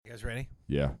guys ready?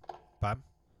 Yeah. Bob?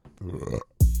 Bo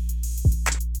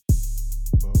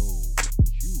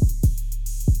Chuey.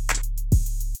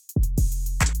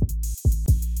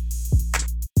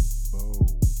 Bo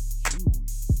Chuey.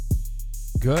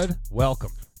 Good.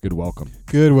 Welcome. Good welcome.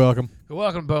 Good welcome. Good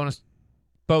welcome, bonus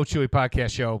Bo Chuey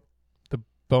podcast show. The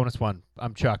bonus one.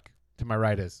 I'm Chuck. To my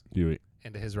right is. Huey.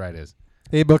 And to his right is.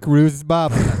 Hey, Buckaroos, it's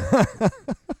Bob.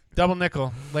 Double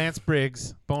nickel. Lance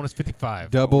Briggs. Bonus 55.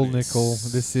 Double Bonus. nickel.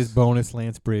 This is bonus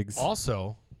Lance Briggs.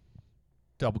 Also,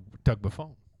 double Doug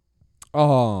Buffon.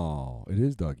 Oh, it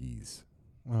is Dougie's.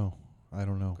 Oh, I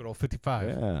don't know. Good old 55.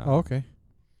 Yeah. Oh, okay.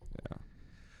 Yeah.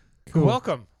 Cool.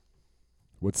 Welcome.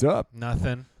 What's up?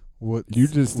 Nothing. What's, You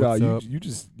just what's up? you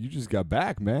just got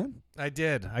back, man, I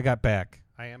did. I got back.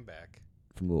 I am back.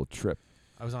 from a little trip.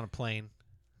 I was on a plane.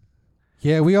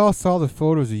 Yeah, we all saw the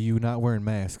photos of you not wearing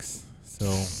masks. So,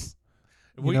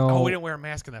 We know- didn't wear a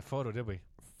mask in that photo, did we?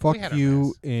 fuck had our you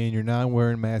masks. and your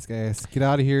non-wearing mask ass. Get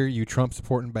out of here, you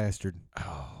Trump-supporting bastard.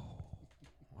 Oh.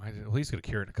 Well, he's going to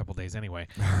cure it in a couple days anyway.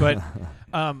 But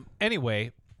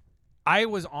anyway, I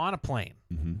was on a plane.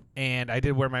 Mm-hmm. And I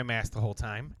did wear my mask the whole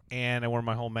time, and I wore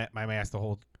my my mask the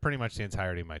whole, pretty much the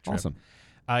entirety of my trip. Awesome.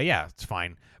 Yeah, it's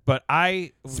fine. But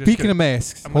I was just Speaking gonna- of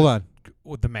masks, I'm hold on.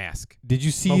 with the mask, Did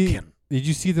you see? smoking. Did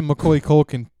you see the Macaulay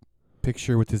Culkin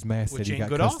picture with his mask With that he Jane got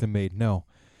Goodall? custom made? No,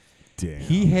 Damn.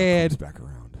 He it had- comes back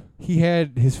around. he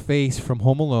had his face from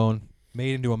Home Alone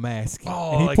made into a mask,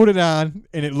 Oh, and he like- put it on,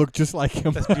 and it looked just like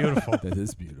him. That's beautiful. That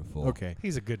is beautiful. Okay,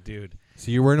 He's a good dude.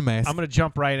 so you're wearing a mask. I'm going to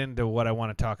jump right into what I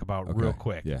want to talk about Okay. real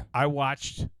quick. Yeah.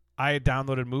 I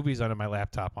downloaded movies onto my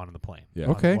laptop onto the plane. Yeah.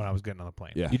 Okay. When I was getting on the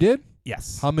plane. Yeah. You did?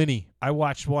 Yes. How many? I only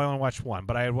watched one,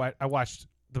 but I watched.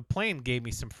 The plane gave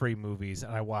me some free movies,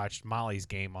 and I watched Molly's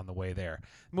Game on the way there.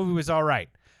 The movie was all right.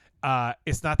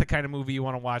 It's not the kind of movie you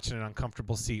want to watch in an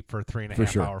uncomfortable seat for a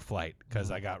 3.5 hour flight because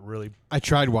I got really. I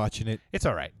tried watching it. It's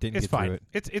all right. Didn't it's get through fine.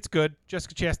 it. It's good.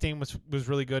 Jessica Chastain was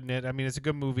really good in it. I mean, it's a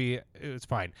good movie. It was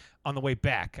fine. On the way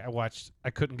back, I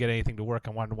couldn't get anything to work.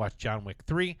 I wanted to watch John Wick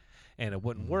 3, and it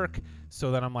wouldn't work.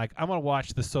 So then I'm like, I'm gonna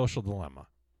watch The Social Dilemma.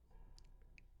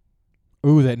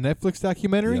 Ooh, that Netflix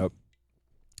documentary? Yep.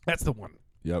 That's the one.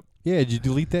 Yep. Yeah, did you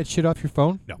delete that shit off your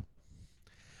phone?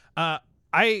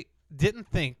 I didn't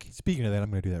think. Speaking of that,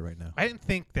 I'm going to do that right now. I didn't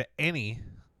think that any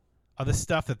of the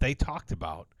stuff that they talked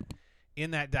about in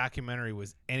that documentary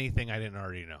was anything I didn't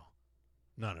already know.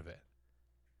 None of it.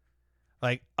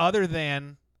 Like, other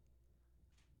than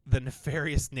the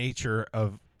nefarious nature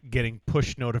of getting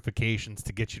push notifications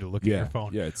to get you to look at your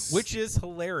phone, Yeah. It's which is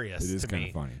hilarious it is to kind me.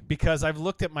 of funny. Because I've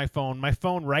looked at my phone. My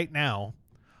phone right now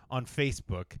on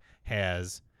Facebook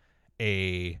has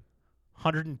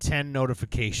 110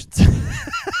 notifications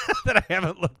that I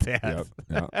haven't looked at. Yep.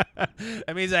 Yep.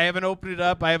 That means I haven't opened it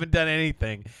up. I haven't done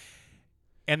anything.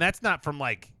 And that's not from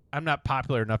I'm not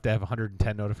popular enough to have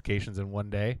 110 notifications in one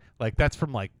day. Like, that's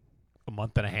from a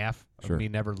month and a half of Sure. me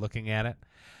never looking at it.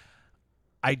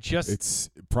 It's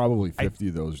probably 50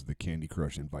 of those are the Candy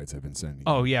Crush invites I've been sending.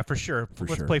 Oh, yeah, for sure. For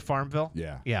Let's sure. play Farmville.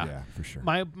 Yeah. Yeah. Yeah, for sure.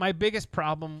 My biggest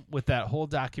problem with that whole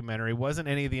documentary wasn't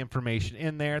any of the information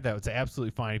in there. That was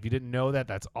absolutely fine. If you didn't know that,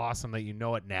 that's awesome that you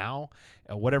know it now.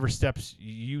 Whatever steps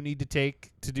you need to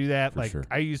take to do that. For sure.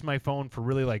 I use my phone for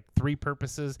really 3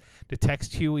 purposes: to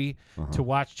text Huey, to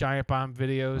watch Giant Bomb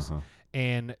videos,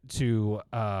 and to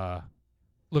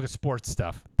look at sports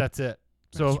stuff. That's it.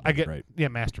 So I get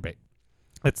masturbate.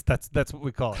 That's what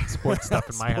we call it. Sports stuff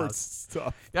in my house.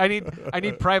 Stuff. I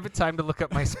need private time to look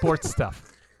up my sports stuff.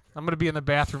 I'm going to be in the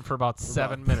bathroom for about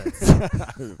 7 minutes.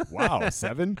 Wow,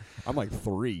 7? I'm like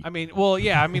 3. I mean, well,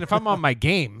 yeah. I mean, if I'm on my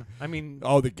game, I mean,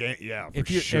 Oh, the game, yeah, for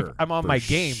if I'm on For my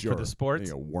game sure. for the sports.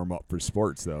 You gotta warm up for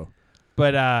sports, though.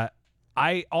 But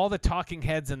all the talking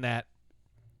heads in that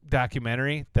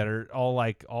documentary that are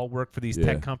all work for these Yeah.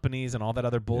 tech companies and all that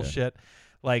other bullshit.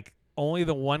 Like, only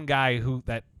the one guy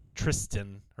that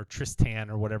Tristan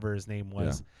or whatever his name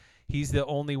was, he's the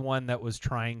only one that was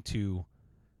trying to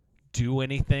do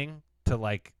anything to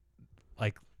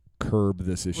Curb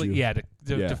this issue.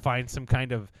 to find some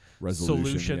kind of Resolution,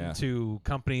 solution yeah. to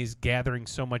companies gathering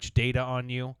so much data on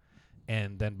you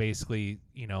and then basically,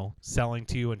 selling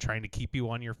to you and trying to keep you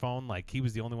on your phone. Like, he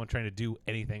was the only one trying to do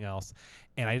anything else,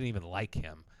 and I didn't even like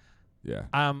him. Yeah.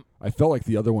 I felt like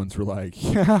the other ones were like,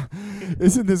 yeah,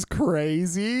 isn't this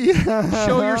crazy?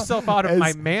 show yourself out of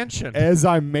my mansion. As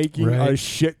I'm making a Right.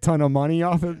 shit ton of money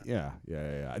off it. Yeah.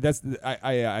 That's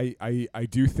I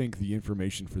do think the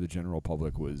information for the general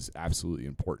public was absolutely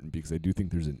important because I do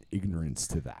think there's an ignorance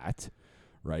to that.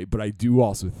 Right. But I do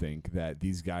also think that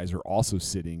these guys are also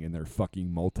sitting in their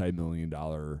fucking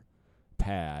multi-million-dollar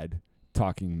pad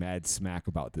talking mad smack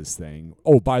about this thing.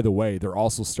 Oh, by the way, they're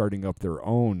also starting up their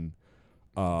own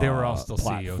They were all still CEOs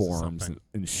or platforms something.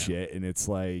 and shit, and it's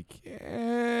like,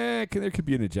 there could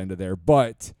be an agenda there.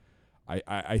 But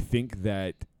I think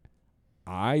that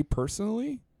I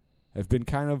personally have been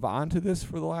kind of onto this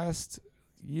for the last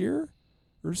year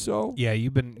or so. Yeah,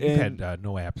 you've had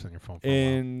no apps on your phone for a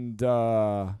while. And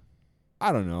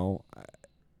I don't know.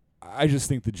 I just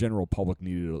think the general public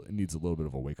needs a little bit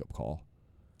of a wake up call.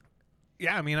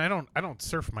 Yeah, I mean, I don't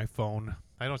surf my phone.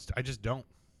 I just don't.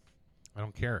 I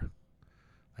don't care.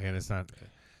 Again, it's not.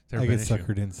 I get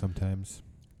suckered in sometimes.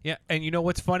 Yeah, and you know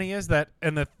what's funny is that,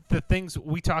 and the things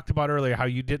we talked about earlier, how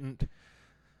you didn't.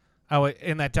 How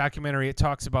in that documentary it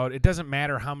talks about it doesn't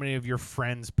matter how many of your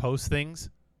friends post things.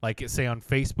 Like say on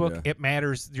Facebook, Yeah. it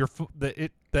matters.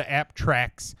 The app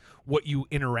tracks what you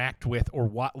interact with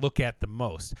or look at the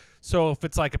most. So if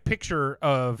it's like a picture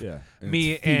of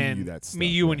me and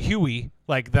you and Huey,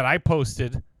 like that I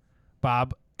posted,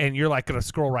 Bob, and you're like gonna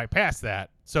scroll right past that.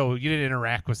 So you didn't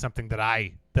interact with something that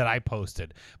I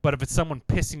posted. But if it's someone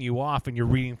pissing you off and you're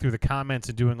reading through the comments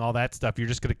and doing all that stuff, you're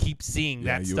just gonna keep seeing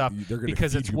that stuff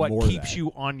because it's what keeps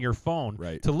you on your phone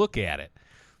to look at it.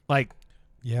 Like,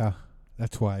 yeah.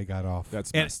 That's why I got off.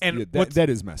 That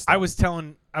is messed up. I was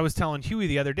telling Huey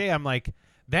the other day, I'm like,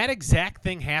 that exact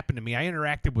thing happened to me. I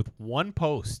interacted with one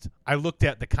post. I looked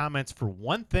at the comments for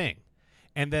one thing.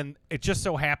 And then it just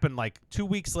so happened like 2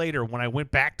 weeks later when I went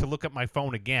back to look at my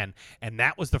phone again, and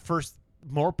that was the first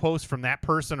more posts from that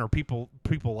person or people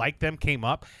like them came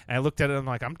up, and I looked at it and I'm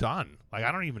like, I'm done. Like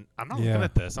I'm not looking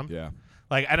at this.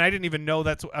 Like, and I didn't even know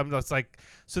I'm just like,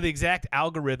 so the exact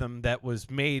algorithm that was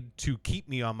made to keep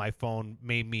me on my phone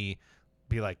made me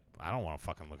be like, I don't want to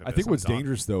fucking look at this. I think what's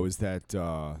dangerous, though, is that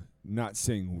not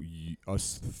saying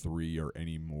us three are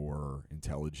any more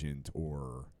intelligent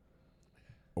or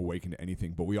awakened to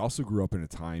anything, but we also grew up in a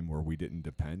time where we didn't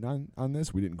depend on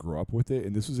this. We didn't grow up with it.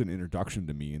 And this was an introduction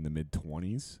to me in the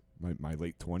mid-20s, my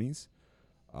late 20s.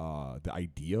 The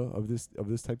idea of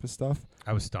this type of stuff.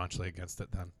 I was staunchly against it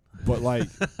then. But like,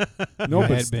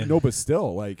 but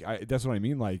still, like, that's what I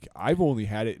mean. Like, I've only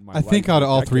had it in my life. I think out of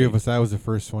all three of us, I was the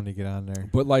first one to get on there.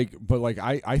 But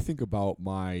I think about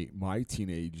my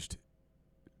teenaged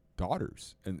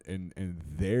daughters, and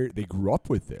they grew up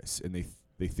with this, and they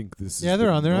think this is they're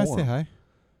on there. norm. I say hi.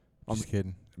 I'm Just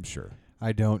kidding. I'm sure.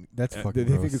 I don't. That's fucking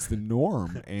They gross. think it's the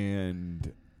norm,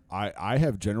 and I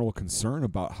have general concern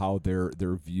about how their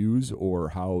views or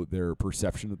how their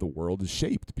perception of the world is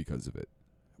shaped because of it.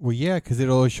 Well, yeah, because it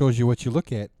always shows you what you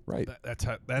look at. Right.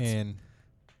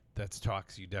 That's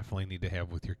talks you definitely need to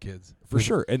have with your kids. For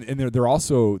sure. And they're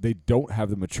also, they don't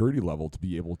have the maturity level to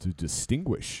be able to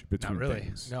distinguish between Not really.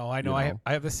 things. No, I know. I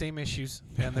have the same issues,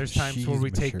 and there's times where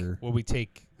we take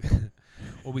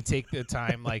the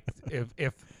time, like if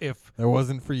that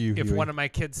wasn't for you. If Huey. one of my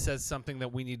kids says something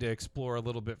that we need to explore a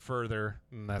little bit further,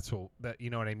 and that's what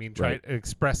you know what I mean. Right. Try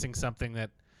expressing something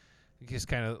that you just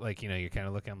kind of like, you're kind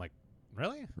of looking. I'm like,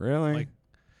 really? Like,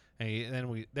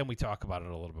 and then we talk about it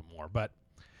a little bit more. But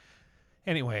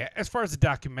anyway, as far as the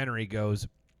documentary goes,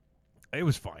 it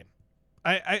was fine.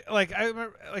 I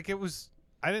remember, like, it was.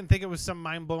 I didn't think it was some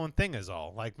mind-blowing thing is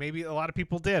all. Like, maybe a lot of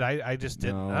people did. I just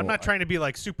didn't. No, I'm not trying to be,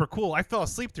 like, super cool. I fell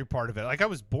asleep through part of it. Like, I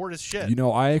was bored as shit.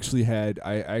 I actually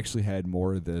had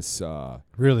more of this.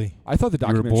 Really? I thought the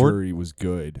documentary was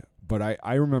good, but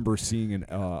I remember seeing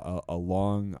a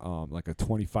long, like a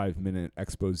 25-minute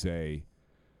expose that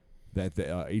the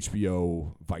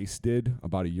HBO Vice did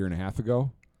about a year and a half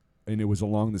ago, and it was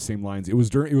along the same lines. It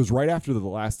was right after the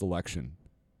last election,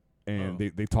 and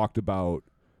they talked about.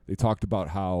 They talked about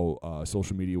how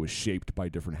social media was shaped by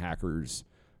different hackers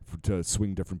to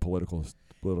swing different political shit.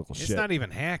 It's not even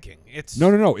hacking. It's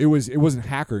no. It wasn't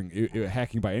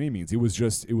hacking by any means. It was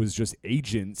just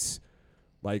agents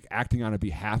like acting on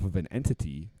behalf of an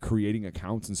entity, creating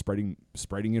accounts and spreading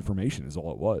information is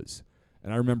all it was.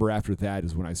 And I remember after that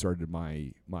is when I started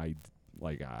my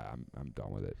like I'm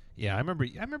done with it. Yeah, I remember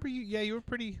you. Yeah, you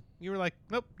were like,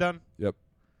 nope, done. Yep.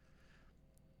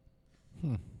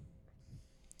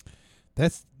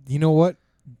 That's, you know what?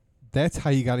 That's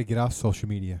how you got to get off social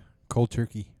media. Cold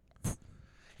turkey.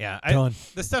 Yeah, done.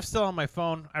 The stuff's still on my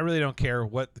phone. I really don't care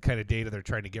what kind of data they're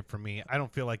trying to get from me. I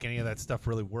don't feel like any of that stuff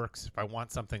really works. If I want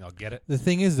something, I'll get it. The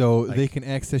thing is, though, they can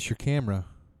access your camera.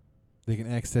 They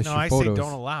can access your photos. No, I say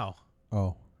don't allow.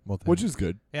 Oh, well, which is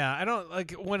good. Yeah, I don't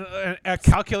like when a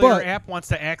calculator app wants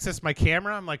to access my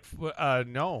camera. I'm like,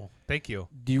 no, thank you.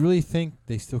 Do you really think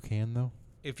they still can, though?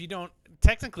 If you don't,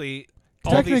 technically,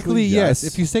 yes.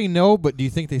 If you say no, but do you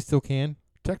think they still can?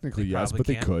 Technically, yes, but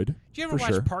they could. Do you ever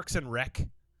watch Parks and Rec?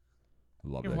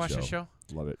 Love you ever that watch show. the show?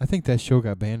 Love it. I think that show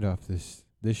got banned off this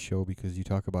show because you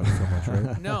talk about it so much,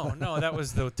 right? No, that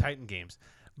was the Titan games.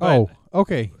 But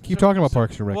okay. Keep talking about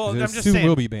Parks and Rec. well, 'cause it I'm just soon saying,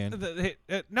 will be banned.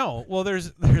 No, well,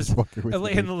 there's Fucker with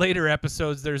in the me. later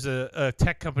episodes, there's a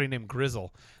tech company named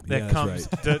Grizzle that Yeah, that's comes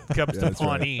right. to Yeah, to that's right.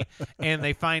 Pawnee, and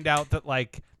they find out that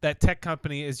like that tech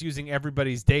company is using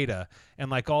everybody's data and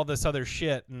like all this other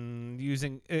shit and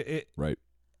using it. Right.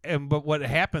 But what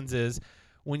happens is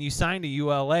when you sign to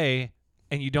ULA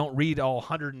and you don't read all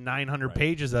 900 Right.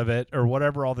 pages of it or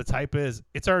whatever all the type is,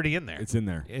 it's already in there. It's in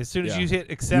there. As soon as Yeah. you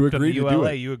hit accept on the agreed to do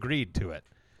ULA, it. you agreed to it.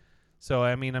 So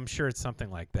I mean, I'm sure it's something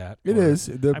like that. It Or- is.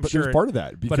 I'm But sure there's part of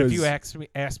that. Because But if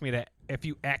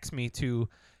you ask me to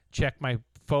check my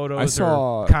photos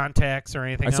saw- or contacts or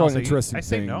anything I saw else, an interesting I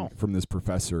say thing no. from this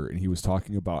professor, and he was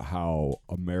talking about how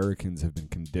Americans have been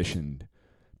conditioned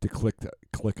to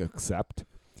click accept,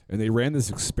 and they ran this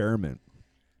experiment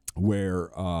where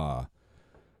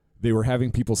they were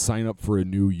having people sign up for a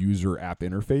new user app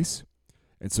interface,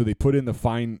 and so they put in the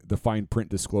fine print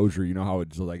disclosure. You know how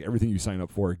it's like everything you sign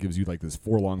up for, it gives you like this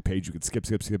 4-long page you could skip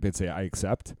and say I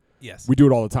accept. Yes. We do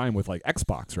it all the time with like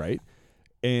Xbox, right?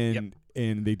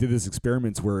 And they did this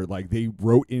experiments where like they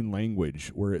wrote in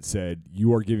language where it said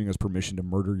you are giving us permission to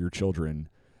murder your children,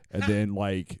 and then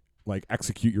like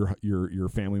execute your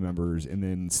family members and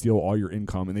then steal all your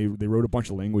income. And they wrote a bunch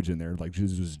of language in there like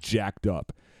just was jacked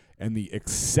up, and the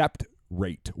accept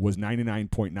rate was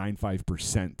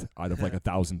 99.95% out of like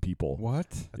 1,000 people. What?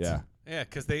 Yeah. Yeah,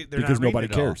 they're Because not nobody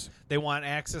reading it all. cares. They want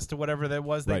access to whatever that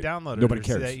was they Right. downloaded. Nobody or see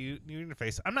cares. that new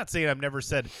interface. I'm not saying I've never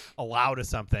said allow to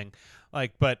something,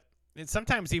 like, but it's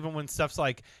sometimes even when stuff's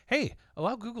like, "Hey,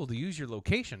 allow Google to use your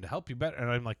location to help you better," and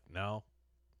I'm like, "No,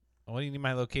 what do you need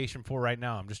my location for right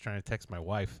now? I'm just trying to text my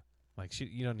wife." Like,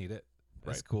 you don't need it.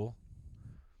 That's Right. cool.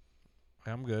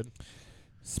 I'm good.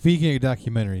 Speaking of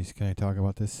documentaries, can I talk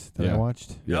about this that I Yeah.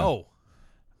 watched? Yeah. No,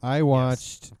 I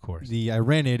watched yes, of course. I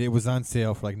rented. It was on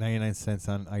sale for like 99 cents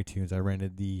on iTunes. I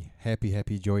rented the Happy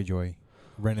Happy Joy Joy.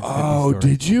 Ren and Stimpy Oh, story.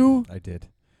 did you? I did.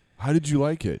 How did you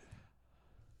like it?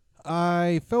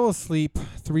 I fell asleep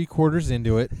 3/4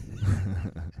 into it,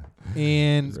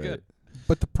 and It's good.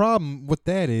 but the problem with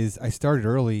that is I started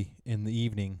early in the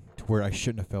evening to where I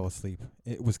shouldn't have fell asleep.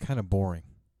 It was kind of boring.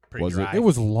 Pretty Was it? dry. It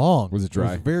was long. Was it dry?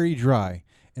 It was very dry,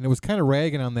 and it was kind of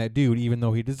ragging on that dude, even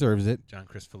though he deserves it. John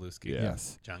Krzyzewski. Yeah.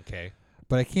 Yes, John K.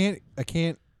 but I can't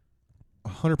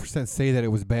 100% say that it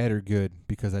was bad or good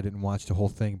because I didn't watch the whole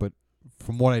thing. But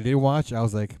from what I did watch, I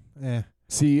was like, eh.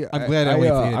 See, I'm glad I only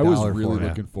paid I was $1 really for it.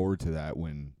 looking forward to that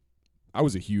when I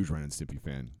was a huge Ren and Stimpy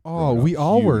fan. Oh, growing up. we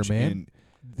all were, Huge. man.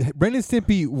 And Ren and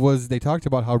Stimpy was. They talked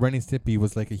about how Ren and Stimpy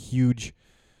was like a huge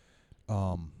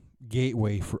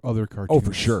gateway for other cartoons. oh,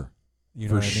 for sure. You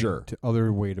know for what I mean? sure. To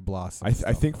other way to blossom. I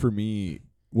stuff. think for me,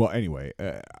 well, anyway,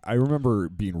 I remember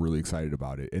being really excited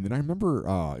about it, and then I remember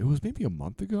it was maybe a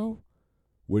month ago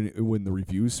when the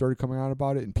reviews started coming out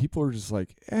about it, and people are just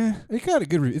like, it got a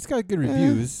good. It's got good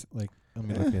reviews. Like, let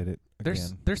me look at it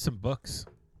again. There's some books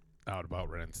out about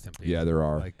Ren and Stimpy. yeah, there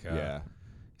are, Like, yeah.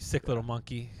 Sick Little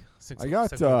Monkey. I Sick got Little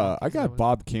Monkey, I is that got what-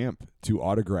 Bob Camp to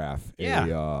autograph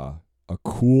Yeah. a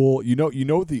cool, you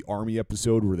know the Army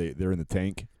episode where they're in the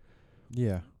tank.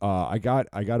 Yeah. I got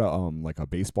a like a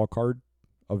baseball card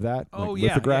of that, Oh, like yeah,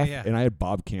 lithograph, yeah. and I had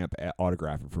Bob Camp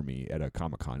autograph it for me at a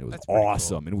Comic-Con. It was That's pretty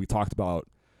awesome, and we talked about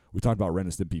Ren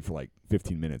and Stimpy for like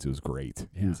 15 minutes. It was great.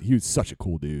 Yeah. He was such a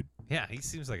cool dude. Yeah, he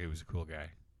seems like he was a cool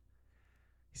guy.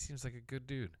 He seems like a good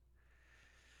dude.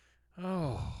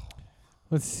 Oh.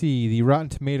 Let's see the Rotten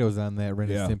Tomatoes on that Ren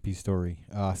Yeah. and Stimpy story.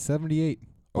 78. Okay.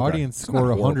 Audience It's not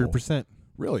score horrible. 100%.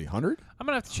 Really, 100? I'm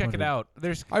going to have to check it 100.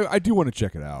 out. I do want to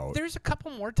check it out. There's a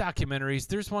couple more documentaries.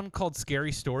 There's one called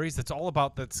Scary Stories that's all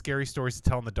about the scary stories to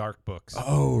tell in the dark books.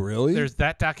 Oh, really? There's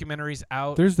that documentary's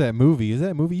out. There's that movie. Is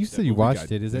that movie? You said you movie watched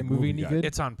got- it. Is the that movie movie any got- good?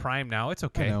 It's on Prime now. It's I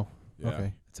okay. know. Yeah.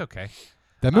 Okay. It's okay.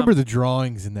 I remember the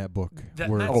drawings in that book That-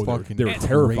 were that's- fucking they were And,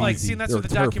 terrifying. Like, crazy. see, and that's They what were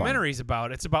the terrifying. documentary's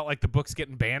about. It's about like the books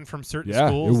getting banned from certain Yeah,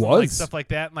 schools, it and, like was. stuff like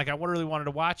that. And like, I really wanted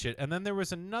to watch it. And then there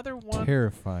was another one.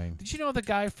 terrifying. Did you know the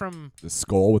guy from? The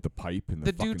skull with the pipe and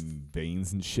the, The dude- fucking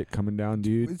veins and shit coming down,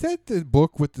 dude. Is that the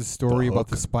book with the story The about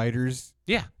the Hook. spiders?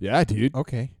 Yeah, Yeah, dude.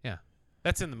 Okay.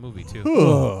 that's in the movie too.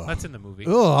 Ugh. That's in the movie.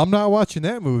 Oh, I'm not watching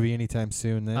that movie anytime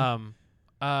soon. Then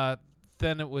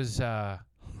Then it was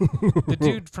the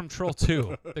dude from Troll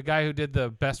 2, the guy who did the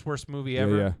best worst movie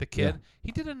ever, yeah, the kid. yeah.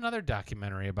 He did another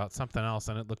documentary about something else,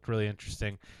 and it looked really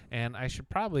interesting. And I should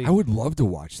probably. I would love to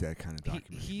watch that kind of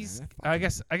documentary. He's. man. I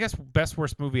guess best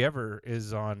worst movie ever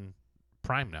is on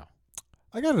Prime now.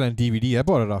 I got it on DVD. I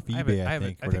bought it off I haven't- eBay. I haven't-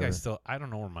 think. I think I whatever. still. I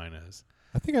don't know where mine is.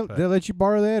 I think but- did I let you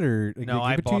borrow that or did No,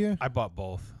 I I give it bought. to you? I bought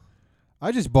both.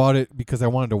 I just bought it because I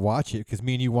wanted to watch it because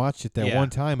me and you watched it that Yeah. one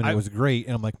time and it was great.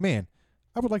 And I'm like, man,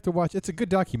 I would like to watch. It's a good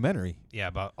documentary. Yeah,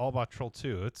 all about Troll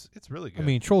 2. It's really good. I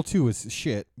mean, Troll 2 is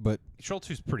shit, but Troll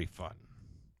 2 is pretty fun.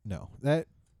 no, the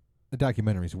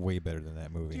documentary is way better than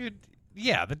that movie. Dude,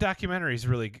 yeah, the documentary is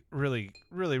really, really,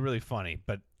 really, really funny,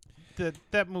 but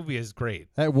that movie is great.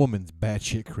 That woman's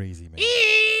batshit crazy, man.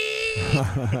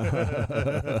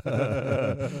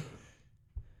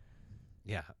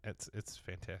 Yeah, it's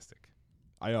fantastic.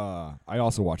 I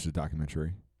also watched the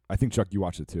documentary. I think Chuck, you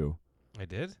watched it too. I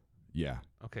did? Yeah.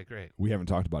 Okay, great. We haven't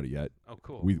talked about it yet. Oh,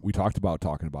 cool. We talked about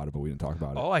talking about it, but we didn't talk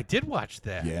about it. Oh, I did watch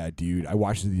that. Yeah, dude. I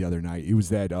watched it the other night. It was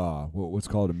that what's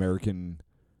called American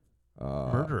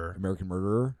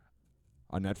Murderer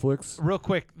on Netflix. Real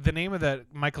quick, the name of that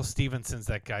Michael Stevenson's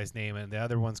that guy's name, and the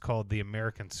other one's called The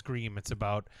American Scream. It's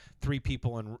about 3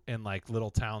 people in like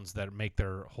little towns that make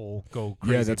their whole go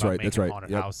crazy. Yeah, that's about right. making That's right.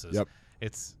 haunted Yep. houses. Yep.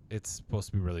 It's supposed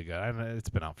to be really good. I know it's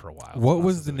been out for a while. What It's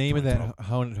was since the like name of 2012. that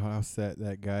haunted house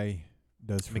that guy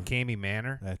does for? McCamey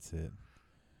Manor. That's it.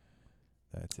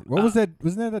 What was that?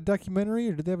 Wasn't that a documentary,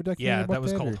 or did they have a documentary Yeah, about that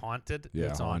was that? called or- Haunted. Yeah,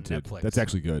 it's Haunted. on Netflix. That's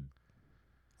actually good.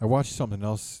 I watched something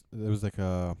else. It was like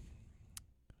a.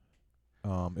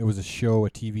 It was a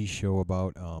TV show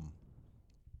about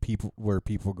people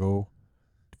go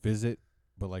to visit,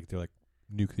 but like they're like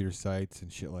nuclear sites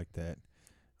and shit like that.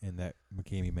 And that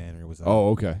McCamey Manor was. Oh,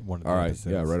 okay. One of the All right.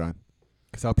 episodes. Yeah, right on.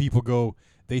 Because how people go,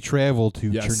 they travel to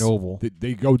Yes. Chernobyl.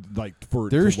 They go like for.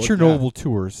 There's to look- Chernobyl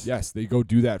tours. Yes, they go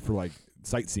do that for like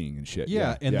sightseeing and shit.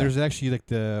 Yeah, and there's actually like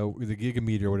the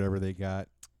gigameter or whatever they got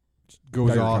goes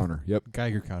Geiger off. counter. Yep.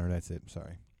 Geiger counter. That's it.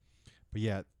 Sorry, but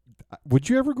yeah, would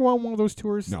you ever go on one of those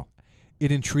tours? No.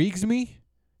 It intrigues me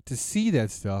to see that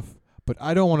stuff, but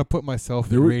I don't want to put myself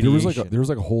in There radiation. was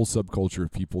like a whole subculture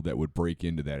of people that would break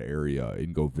into that area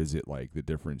and go visit like the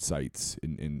different sites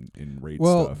and raid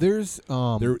stuff. There's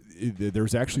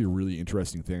actually a really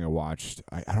interesting thing I watched.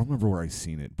 I don't remember where I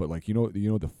seen it, but like you know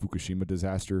the Fukushima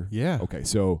disaster. Yeah. Okay,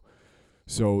 so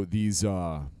these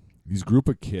group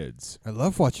of kids. I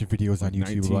love watching videos on Like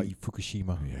YouTube about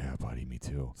Fukushima. Yeah, buddy, me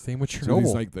too. Same with So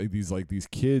Chernobyl. these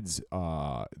kids,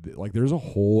 like there's a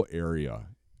whole area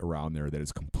around there that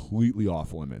is completely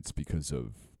off limits because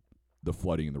of the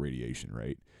flooding and the radiation,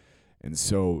 right? And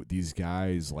so these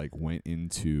guys like went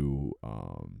into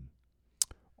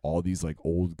all these like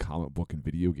old comic book and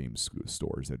video game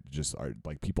stores that just are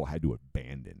like people had to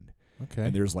abandon. Okay.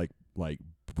 And there's like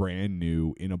brand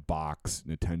new in a box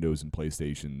Nintendos and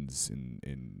PlayStations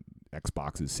and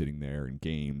Xboxes sitting there and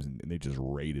games and they just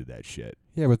raided that shit.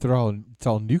 Yeah, but it's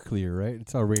all nuclear, right?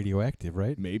 It's all radioactive,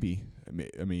 right? Maybe.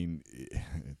 I mean,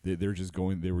 they were just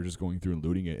going through and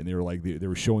looting it, and they were like they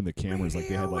were showing the cameras like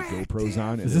they had like GoPros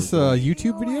on. And Is they this were a going-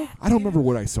 YouTube video? I don't remember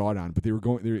what I saw it on, but they were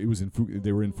going. It was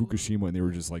they were in Fukushima, and they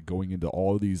were just like going into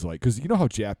all of these like because you know how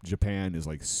Japan is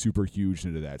like super huge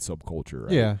into that subculture,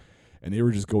 right? Yeah. And they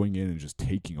were just going in and just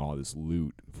taking all this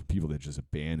loot from people that just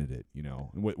abandoned it, you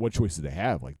know. And what choice did they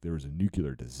have? Like there was a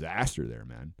nuclear disaster there,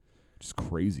 man. Just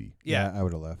crazy. Yeah. I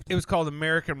would have left. It was called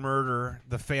American Murder,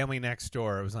 The Family Next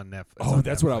Door. It was on Netflix. Oh,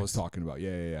 that's what I was talking about.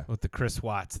 Yeah. With the Chris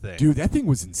Watts thing. Dude, that thing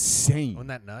was insane. Wasn't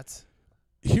that nuts?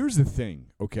 Here's the thing,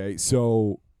 okay?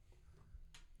 So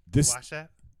this Watch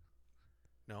that?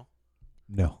 No?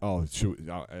 No. Oh, shoot,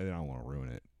 I don't want to ruin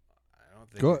it. I don't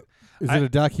think Go. Is it a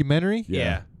documentary?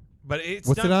 Yeah. But it's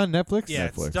What's done, it on Netflix? Yeah,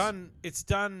 Netflix. it's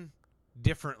done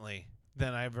differently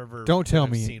than I've ever Don't tell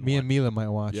I've me. seen Me one. and Mila might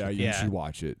watch Yeah, it. you Yeah. should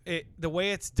watch it. The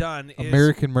way it's done is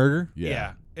American Murder.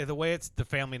 Yeah. The way it's The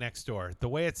Family Next Door. The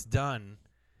way it's done,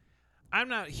 I'm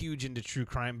not huge into true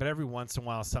crime, but every once in a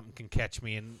while something can catch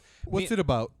me. And What's it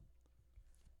about?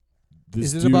 This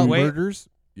Is it dude- about Wait. murders?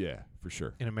 Yeah, for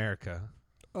sure. in America,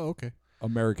 Oh, okay.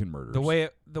 American Murders. the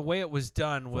way it was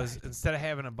done was instead of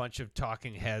having a bunch of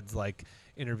talking heads like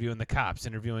interviewing the cops,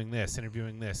 interviewing this,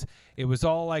 it was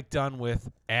all like done with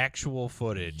actual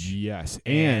footage Yes,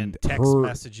 and text her,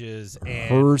 messages and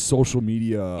her social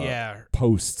media yeah,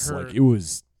 posts, her- like it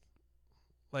was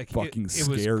like fucking it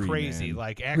was scary, crazy, man.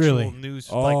 like actual Really? news,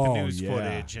 Oh, like the news yeah.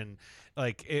 footage, and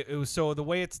like it was. So the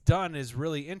way it's done is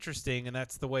really interesting, and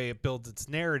that's the way it builds its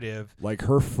narrative. like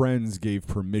her friends gave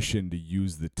permission to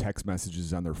use the text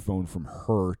messages on their phone from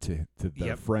her to their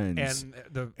Yep. friends,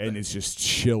 And it's just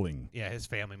chilling. yeah, his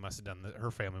family must have done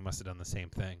her family must have done the same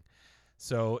thing.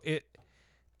 So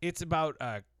it's about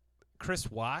Chris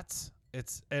Watts.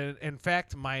 It's in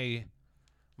fact my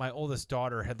oldest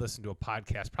daughter had listened to a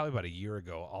podcast probably about a year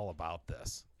ago all about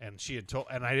this, and she had told,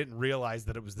 and I didn't realize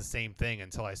that it was the same thing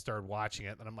until I started watching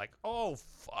it, and I'm like, oh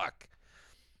fuck,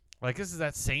 like this is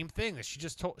that same thing that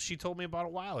she told me about a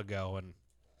while ago, and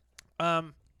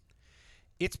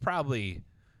it's probably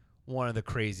one of the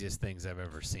craziest things I've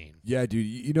ever seen. Yeah, dude.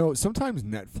 You know, sometimes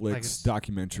Netflix it's-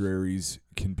 documentaries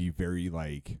can be very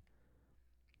like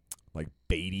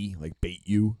baity, like bait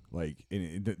you, like,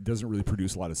 and it doesn't really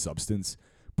produce a lot of substance.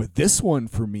 But this one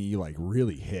for me, like,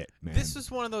 really hit, man. This is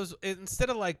one of those, instead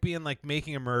of like being like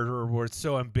Making a Murderer, where it's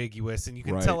so ambiguous, and you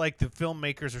can Right. tell like the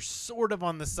filmmakers are sort of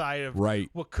on the side of right.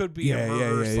 what could be Yeah, a yeah,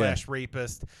 murderer yeah, slash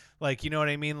rapist, like, you know what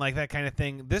I mean, like that kind of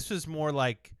thing. This was more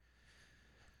like,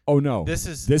 Oh no,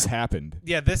 this happened,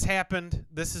 yeah, this happened,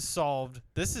 this is solved,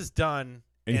 this is done,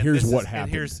 and here's this what is-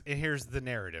 happened. and here's the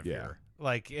narrative Yeah. here.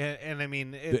 Like, and I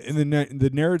mean, the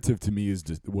narrative to me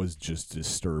was just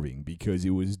disturbing because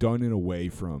it was done in a way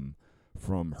from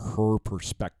her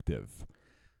perspective.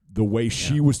 The way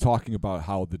she was talking about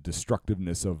how the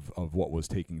destructiveness of what was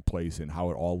taking place and how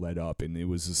it all led up, and it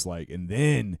was just like, and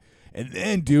then,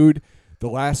 dude, the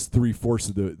last 3/4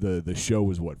 of the show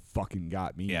was what fucking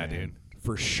got me. Yeah, man. dude.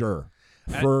 For sure.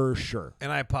 For sure.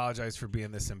 And I apologize for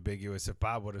being this ambiguous. If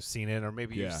Bob would have seen it, or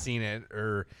maybe you've Yeah. seen it,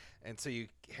 and so you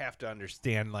have to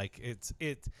understand, like, it's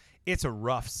a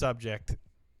rough subject.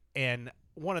 And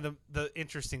one of the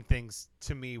interesting things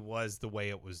to me was the way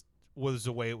it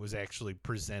was actually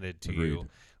presented to you, Agreed.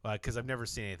 because I've never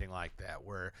seen anything like that.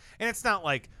 And it's not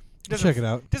like Check it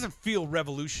out. It doesn't feel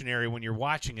revolutionary when you're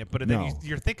watching it, but then No.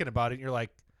 you're thinking about it, and you're like,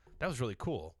 that was really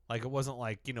cool. Like, it wasn't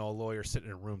like, a lawyer sitting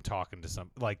in a room talking to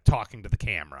the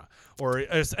camera, or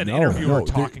an interviewer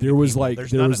talking. There to was people. like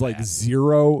There's there none was of like that.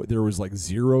 zero. There was like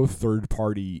zero third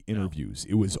party interviews.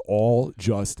 It was all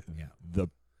just Yeah. the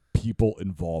people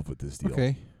involved with this deal.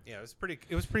 Okay. Yeah, it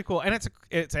was pretty cool, and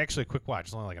it's actually a quick watch.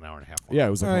 It's only like an hour and a half. long. Yeah,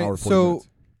 it was like All an right, hour 40 so minutes.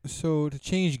 so to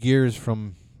change gears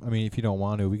from, I mean, if you don't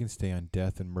want to, we can stay on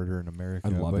death and murder in America.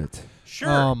 I love but, it.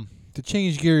 Sure. To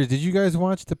change gears, did you guys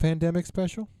watch the pandemic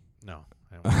special? No.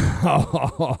 I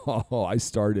don't- I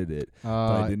started it, but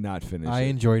I did not finish I it.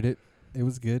 enjoyed it. It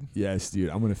was good. Yes, dude,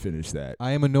 I'm gonna finish that.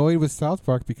 I am annoyed with South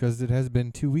Park because it has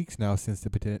been 2 weeks now since the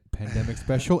pandemic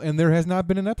special, and there has not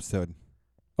been an episode.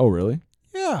 Oh, really?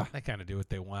 Yeah, they kind of do what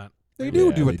they want. they Yeah, do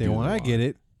what they they do want. what I they get want.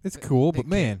 it. It's cool, but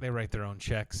man, they write their own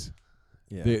checks.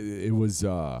 yeah. It was.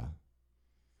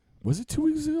 Was it 2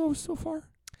 weeks ago so far?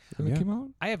 When Yeah. it came out?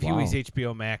 I have Wow. Huey's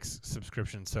HBO Max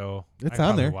subscription, so It's I on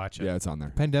probably there. Watch it. Yeah, it's on there.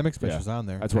 Pandemic special's on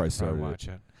there. That's where I I'd probably started. watch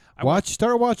it.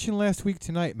 Start watching last week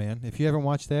tonight, man. If you haven't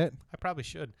watched that, I probably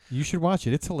should. you should watch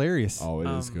it. It's hilarious. Oh, it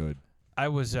is Um, good. I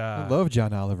was. I love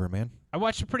John Oliver, man. I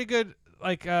watched a pretty good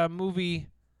movie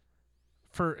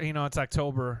for it's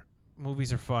October.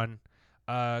 Movies are fun.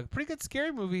 Pretty good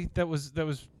scary movie that was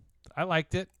I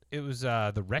liked it. It was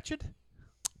The Wretched.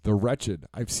 The Wretched.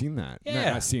 I've seen that.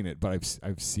 Yeah. Not seen it, but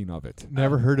I've seen of it.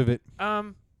 Never heard of it.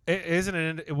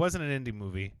 It wasn't an indie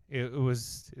movie.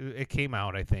 It came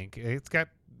out, I think. It's got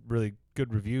really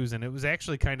good reviews, and it was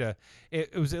actually kind of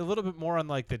it was a little bit more on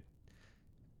like the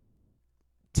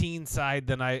teen side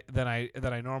than I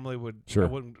normally would. Sure. I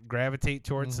wouldn't gravitate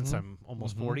towards since Mhm. I'm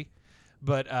almost Mhm. 40.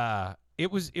 But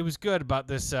it was good about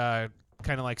this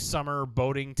kind of like summer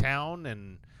boating town,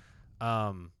 and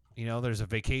there's a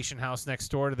vacation house next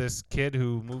door to this kid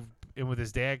who moved in with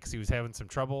his dad because he was having some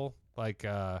trouble, like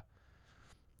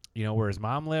where his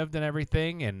mom lived and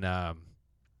everything, and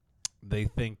they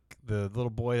think the little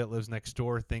boy that lives next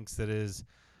door thinks that his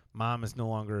mom is no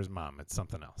longer his mom. It's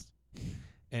something else.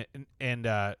 And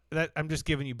that I'm just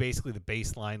giving you basically the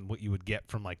baseline, what you would get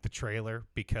from like the trailer,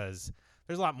 because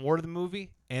there's a lot more to the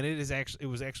movie, and it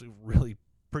was actually really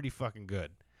pretty fucking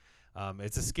good.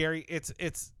 It's a scary. It's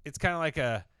kind of like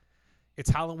it's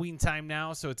Halloween time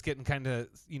now, so it's getting kind of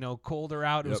colder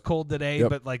out. It was Yep. cold today, Yep.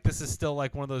 but like this is still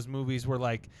like one of those movies where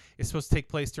like it's supposed to take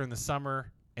place during the summer,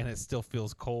 and it still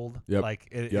feels cold. Yep. Like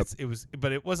it, Yep. it was,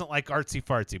 but it wasn't like artsy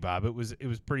fartsy, Bob. It was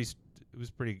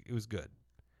good.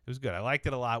 It was good. I liked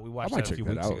it a lot. We watched might that a few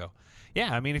check that weeks out. ago.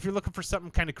 Yeah, I mean, if you're looking for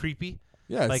something kind of creepy,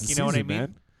 Yeah, like, it's you the know what I season, mean?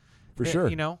 man. For sure.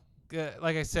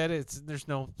 Like I said, there's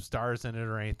no stars in it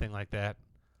or anything like that,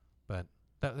 but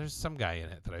there's some guy in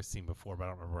it that I've seen before, but I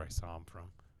don't remember where I saw him from.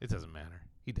 It doesn't matter.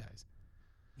 He dies.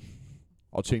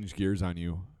 I'll change gears on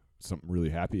you. Something really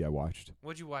happy I watched.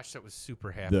 What'd you watch that was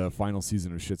super happy? The final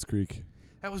season of Schitt's Creek.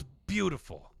 That was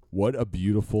beautiful. What a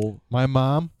beautiful My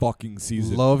mom fucking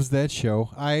season. loves that show.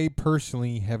 I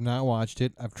personally have not watched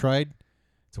it. I've tried.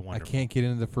 It's a I wonderful. can't get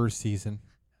into the first season.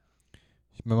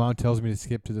 My mom tells me to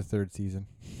skip to the third season.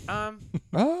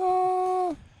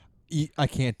 Ah. I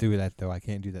can't do that though. I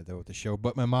can't do that though with the show.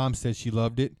 But my mom said she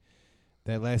loved it.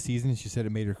 That last season, she said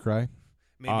it made her cry.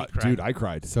 Made me cry. Dude, I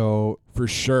cried. So For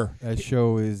sure. that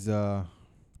show is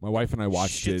My wife and I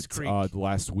watched Schitt's it Creek the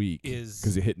last week is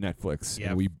because it hit Netflix, Yeah.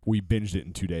 and we binged it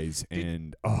in 2 days.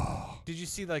 And Did you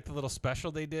see like the little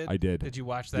special they did? I did. Did you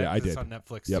watch that? Yeah, I 'Cause did. It's on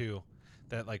Netflix Yep. too.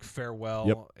 That like farewell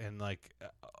Yep. and like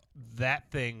that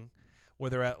thing where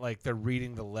they're at like they're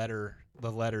reading the letters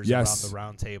Yes. around the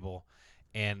round table,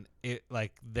 and it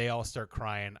like they all start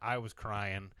crying. I was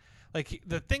crying. Like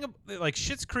the thing, like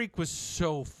Schitt's Creek was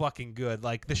so fucking good.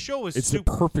 Like the show was it's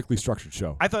super. a perfectly structured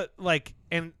show. I thought like,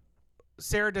 and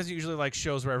Sarah doesn't usually like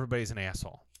shows where everybody's an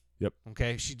asshole. Yep.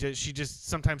 Okay. She just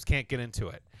sometimes can't get into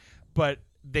it, but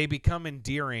they become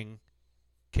endearing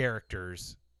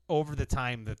characters over the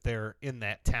time that they're in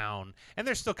that town, and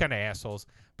they're still kind of assholes,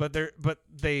 but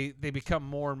they become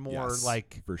more and more Yes,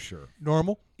 like for sure.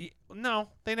 Normal. no,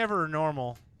 they never are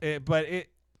normal. But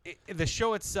the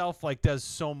show itself like does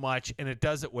so much, and it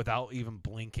does it without even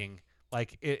blinking.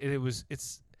 Like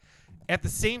it's at the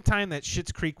same time that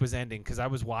Schitt's Creek was ending, because I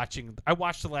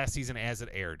watched the last season as it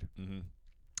aired. Mm-hmm.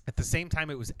 At the same time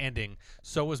it was ending,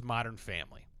 so was Modern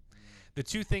Family. The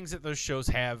two things that those shows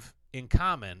have in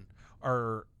common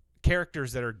are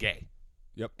characters that are gay.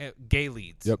 Yep. Gay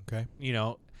leads. Yep. Okay. You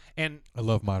know, and I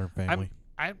love Modern Family.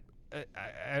 I'm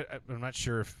not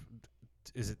sure if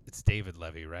it's David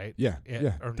Levy, right? Yeah.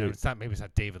 Or no, Dave. it's not. Maybe it's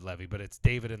not David Levy, but it's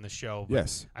David in the show. But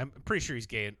Yes. I'm pretty sure he's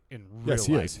gay in real Yes,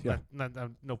 he life. is, yeah.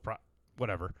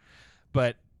 Whatever.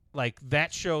 But like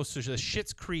that show, so the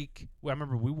Schitt's Creek. I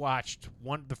remember we watched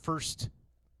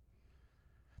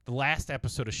the last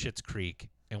episode of Schitt's Creek,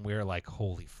 and we were like,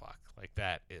 "Holy fuck!" Like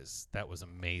that was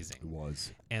amazing. It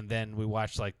was. And then we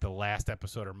watched like the last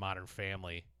episode of Modern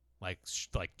Family, like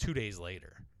 2 days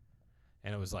later,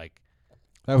 and it was like.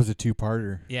 That was a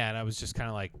two-parter. Yeah, and I was just kind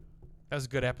of like, that was a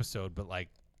good episode, but like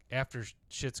after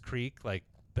Schitt's Creek,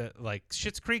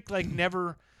 Schitt's Creek,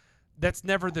 never, that's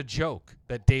never the joke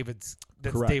that David's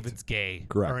Correct. gay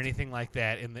Correct. or anything like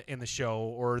that in the show,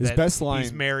 or His that best line.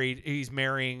 he's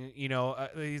marrying,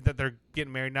 that they're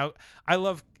getting married. Now, I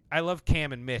love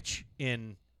Cam and Mitch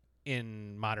in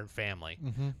Modern Family,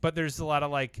 Mm-hmm. but there's a lot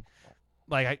of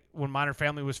when Modern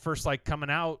Family was first coming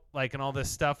out, and all this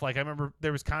stuff, I remember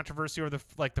there was controversy over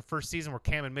the first season where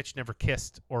Cam and Mitch never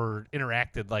kissed or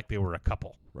interacted like they were a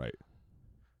couple. Right.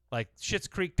 Like Schitt's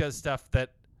Creek does stuff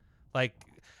that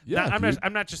Yeah.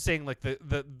 I'm not just saying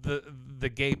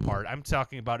the gay part. I'm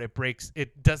talking about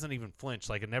it doesn't even flinch.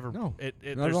 Like it never No, it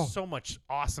not at there's all. so much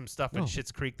awesome stuff in No.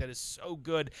 Schitt's Creek that is so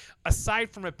good,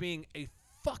 aside from it being a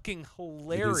fucking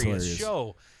hilarious hilarious.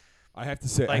 show. I have to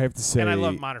say. And I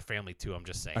love Modern Family too. I'm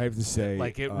just saying. I have to say.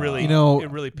 it really,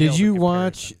 it really. did pales you in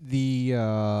watch comparison.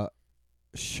 the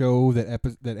show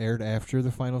that aired after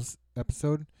the final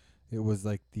episode? It was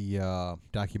like the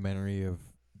documentary of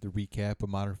the recap of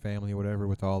Modern Family or whatever,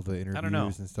 with all the interviews don't know.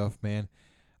 and stuff, man.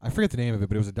 I forget the name of it,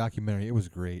 but it was a documentary. It was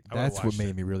great. I would've That's what watched made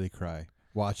it. me really cry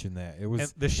watching that. It was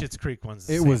And the Schitt's Creek one's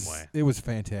the it same was way. it was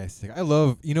fantastic. I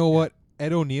love, you know what,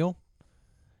 Ed O'Neill.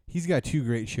 He's got two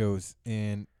great shows,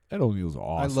 and Ed O'Neill's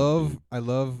awesome. I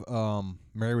love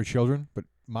Married with Children, but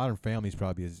Modern Family is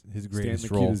probably his greatest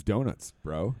Stan role. Mikita's Donuts,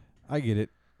 bro. I get it.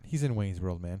 He's in Wayne's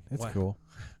World, man. It's Why- cool.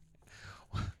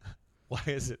 Why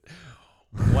is it?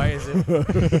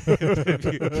 If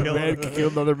you kill Man him,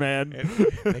 killed another man. and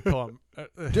they call him.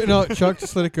 No, Chuck,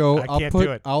 just let it go. I can't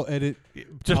do it. I'll edit.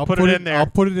 Just I'll put it in there. I'll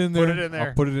put it in there. Put it in there.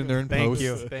 I'll put it in there in Thank post.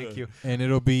 you. Thank you. And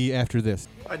it'll be after this.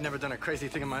 I'd never done a crazy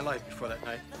thing in my life before that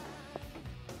night.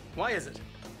 Why is it?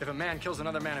 If a man kills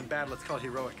another man in battle, it's called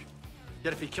heroic.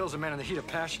 Yet if he kills a man in the heat of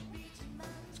passion,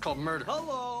 it's called murder.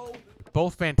 Hello!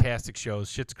 Both fantastic shows,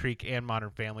 Schitt's Creek and Modern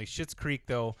Family. Schitt's Creek,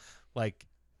 though,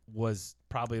 was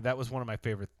one of my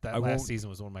favorite. That last season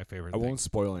was one of my favorite. I won't things.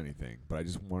 spoil anything, but I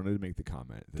just wanted to make the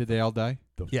comment. that Did they all die?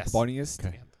 The Yes. funniest,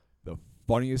 Okay. the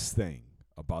funniest thing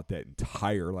about that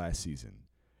entire last season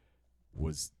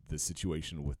was the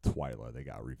situation with Twyla that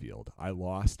got revealed. I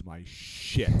lost my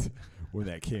shit when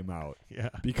that came out Yeah.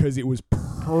 because it was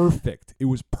perfect. It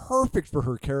was perfect for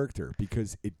her character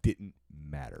because it didn't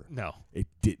matter. No. It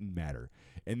didn't matter.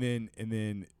 And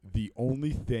then the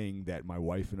only thing that my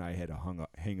wife and I had to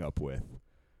hang up with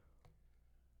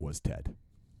was Ted.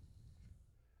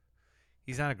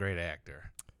 He's not a great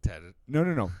actor, Ted.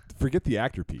 No. Forget the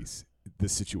actor piece. The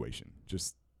situation.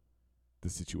 Just the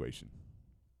situation.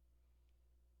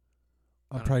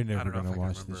 I'm I probably don't- I never don't know if going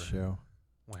I to can watch this remember. show.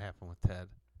 What happened with Ted?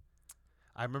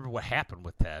 I remember what happened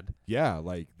with Ted. Yeah,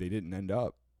 they didn't end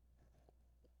up.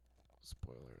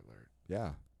 Spoiler alert.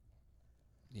 Yeah.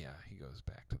 Yeah, he goes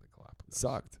back to the It Galapagos.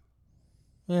 sucked.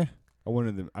 Eh. I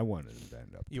wanted them to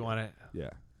end up. You want it?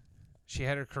 Yeah. She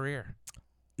had her career.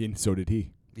 And so did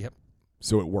he. Yep.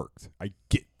 So it worked. I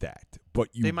get that. But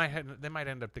you they might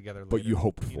end up together. but later. you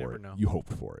hoped You for never it. know. You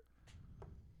hoped for it.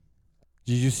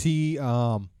 Did you see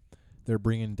they're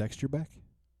bringing Dexter back?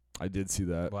 I did see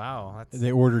that. Wow, that's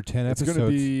They ordered 10 It's episodes.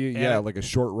 going to be Add- like a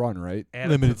short run, right? add it to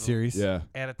limited the- series. Yeah.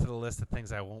 Add it to the list of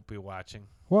things I won't be watching.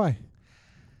 Why?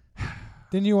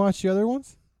 Didn't you watch the other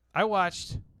ones? I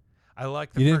watched. I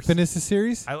liked the You didn't first. finish the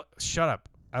series? Shut up.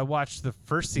 I watched the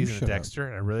first season of shut up. Dexter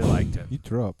and I really liked it. You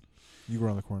throw up. You were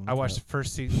on the corner. I watched the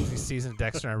first season of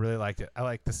Dexter and I really liked it. I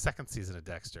liked the second season of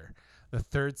Dexter. The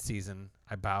third season,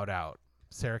 I bowed out.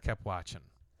 Sarah kept watching.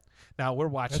 Now we're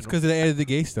watching. That's because they added the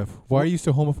gay stuff. Why are you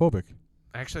so homophobic?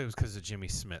 Actually, it was because of Jimmy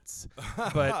Smits.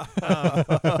 But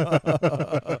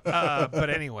but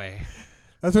anyway,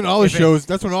 That's when all the If it- shows.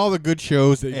 That's when all the good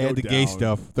shows They add go the gay down.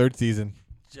 stuff. Third season.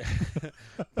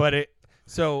 but it.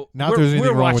 So Not we're, there's we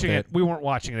anything were wrong with watching it. that. We weren't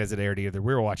watching it as it aired either.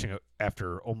 We were watching it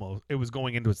after almost. It was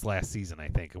going into its last season, I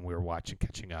think, and we were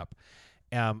catching up.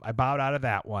 I bowed out of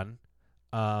that one.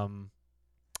 I'm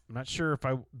not sure if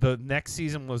the next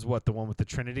season was the one with the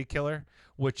Trinity Killer,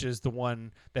 which is the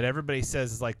one that everybody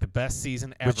says is like the best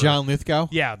season ever. With John Lithgow.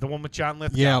 Yeah, the one with John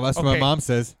Lithgow. Yeah, that's what my Okay. mom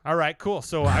says. All right, cool.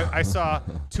 So I saw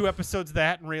 2 episodes of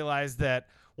that and realized that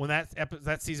when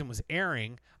that season was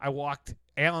airing,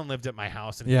 Alan lived at my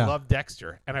house and Yeah. he loved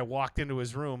Dexter, and I walked into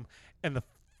his room and the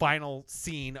final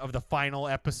scene of the final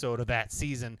episode of that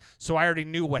season. So I already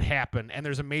knew what happened, and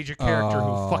there's a major character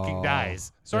who fucking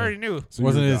dies. So I Yeah. already knew. So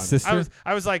Wasn't you're it his done. sister?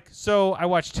 I was like, so I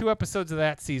watched 2 episodes of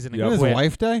that season and Yep. Didn't his quit.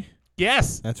 wife die?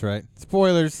 Yes. That's right.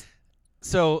 Spoilers.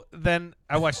 So then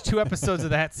I watched 2 episodes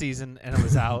of that season and it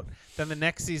was out. Then the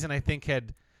next season I think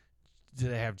did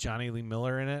it have Johnny Lee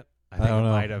Miller in it? I think don't it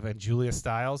know. might have, and Julia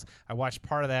Stiles. I watched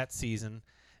part of that season,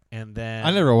 and then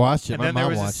I never watched it. And My then there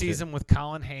mom was a watched season with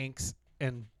Colin Hanks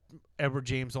and Edward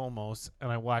James Olmos, and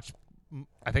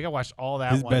I think I watched all it.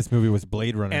 that His one. best movie was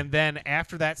Blade Runner. And then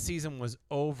after that season was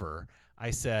over,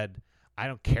 I said, I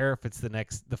don't care if it's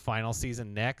the final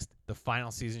season next. The final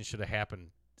season should have happened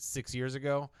 6 years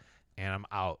ago, and I'm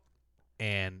out.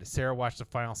 And Sarah watched the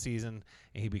final season,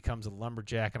 and he becomes a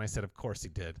lumberjack, and I said, of course he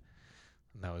did.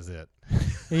 And that was it.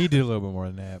 He did a little bit more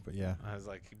than that, but yeah. I was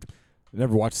like, I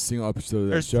never watched a single episode of that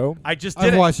There's- show. I just did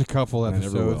I've it. watched a couple I never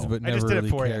episodes, will. but I never just did it really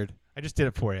for you. cared. I just did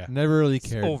it for you. Never really It's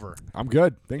cared. over. I'm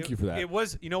good. Thank you for that. It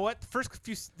was, you know what? The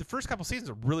first couple seasons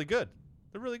are really good.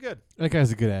 They're really good. That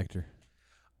guy's a good actor.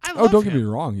 I Oh, love don't him. get me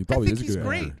wrong. He I probably think is a he's good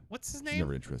great. actor. What's his He's name?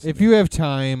 never interested. If me. you have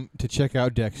time to check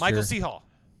out Dexter, Michael C. Hall.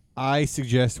 I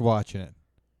suggest watching it.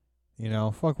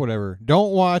 Fuck whatever.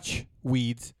 Don't watch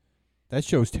Weeds. That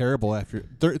show's terrible after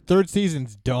third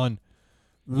season's done.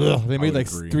 Ugh, they made would like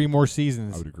agree. 3 more I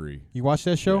seasons. would agree. You watch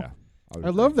that show? Yeah, would I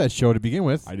agree. love that show to begin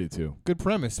with. I did too. Good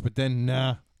premise, but then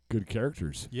nah. Good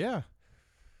characters. Yeah.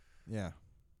 Yeah.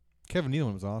 Kevin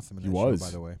Nealon was awesome in He that was. show,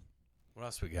 by the way. What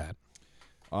else we got?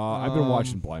 I've been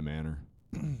watching Bly Manor.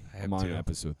 I have I'm on 2.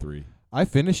 episode 3. I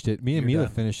finished it. Me and You're Mila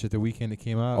done. finished it the weekend it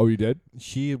came out. Oh, you did?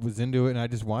 She was into it, and I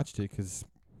just watched it because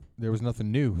there was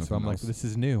nothing new. so Nothing I'm like, else. this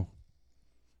is new.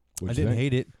 What'd I you didn't think?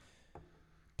 hate it.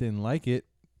 Didn't like it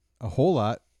a whole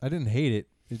lot. I didn't hate it.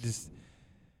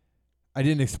 I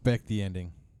didn't expect the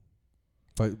ending.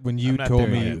 But when you I'm not told there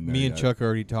me, yet. me and Chuck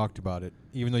already talked about it.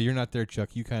 Even though you're not there, Chuck,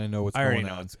 you kind of know what's I already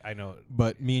going know. on. I know.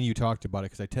 But me and you talked about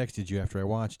it because I texted you after I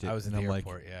watched it. I was in and the I'm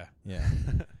airport. Yeah. yeah.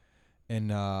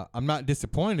 And I'm not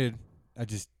disappointed. I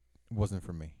just wasn't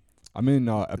for me. I'm in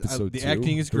episode 2. The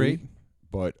acting is 3, great.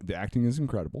 But the acting is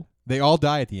incredible. They all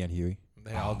die at the end, Huey.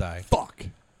 They all die. Fuck.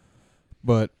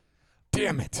 But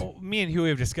Damn it. Oh, me and Huey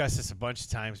have discussed this a bunch of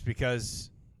times because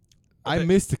I the-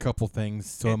 missed a couple things,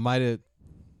 so it might have.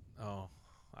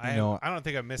 I know- I don't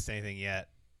think I've missed anything yet.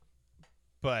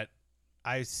 But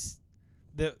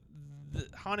the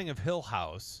Haunting of Hill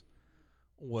House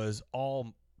was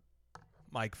all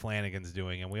Mike Flanagan's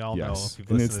doing, and we all know Yes. if you've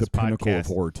And listened it's to the this pinnacle podcast, of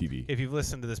horror TV. if you've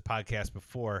listened to this podcast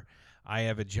before, I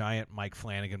have a giant Mike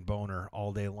Flanagan boner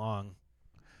all day long.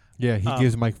 Yeah, he Um,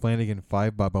 gives Mike Flanagan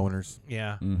 5 bob owners.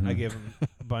 Yeah, Mhm. I give him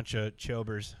a bunch of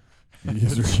chobers.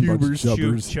 These are a bunch of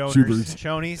chubbers, Choners. chubers.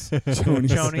 Chonies. Chonies.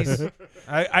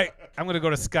 Chonies. I'm going to go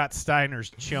to Scott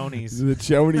Steiner's Chonies. The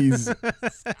chonies.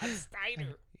 Steiner.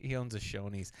 He owns a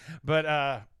Shoney's. But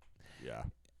Yeah.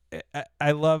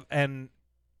 I love, and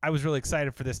I was really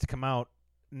excited for this to come out,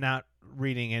 not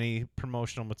reading any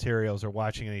promotional materials or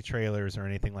watching any trailers or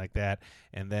anything like that.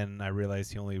 And then I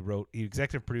realized he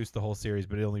executive produced the whole series,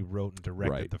 but he only wrote and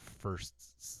directed Right. the first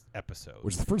episode.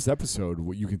 Which the first episode,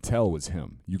 what you could tell was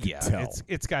him. You could tell.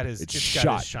 it's got his It's it's shot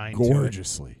got his shine to it.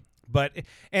 gorgeously. But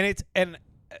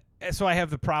so I have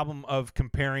the problem of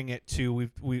comparing it to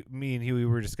me and Huey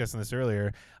were discussing this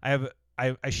earlier. I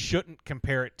I shouldn't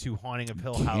compare it to Haunting of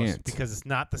Hill House can't. because it's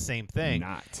not the same thing.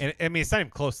 Not. And I mean, it's not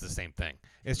even close to the same thing.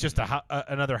 It's just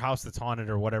another house that's haunted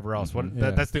or whatever else. Mhm.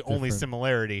 That's the only different.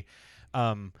 similarity.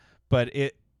 But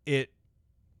it.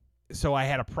 So I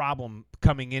had a problem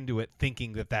coming into it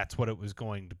thinking that that's what it was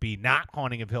going to be. Not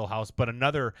Haunting of Hill House, but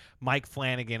another Mike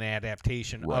Flanagan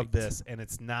adaptation Right. of this, and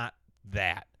it's not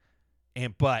that.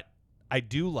 But I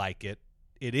do like it.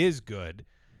 It is good.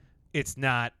 It's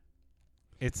not.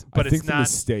 But I think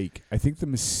it's not. I think the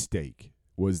mistake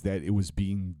was that it was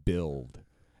being billed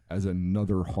as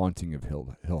another Haunting of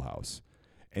Hill House,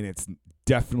 and it's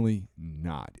definitely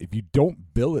not. If you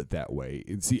don't bill it that way,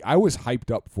 and see, I was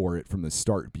hyped up for it from the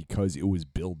start because it was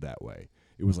billed that way.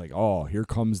 It was like, oh, here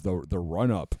comes the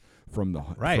run up from the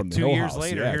Right, from the 2 Hill years House.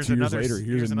 later, Yeah, here's 2 years another- later,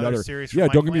 here's another series from Yeah,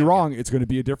 Mike don't get me Flanagan. wrong. It's going to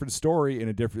be a different story and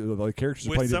a different. The characters are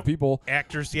With playing some different people.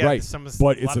 actors, yeah, Right, some of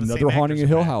but a it's lot of the another same Haunting actors of are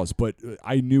Hill back. House. But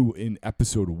I knew in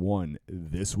episode 1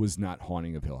 this was not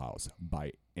Haunting of Hill House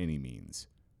by any means,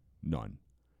 none.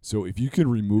 So if you can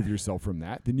remove yourself from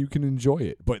that, then you can enjoy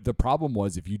it. But the problem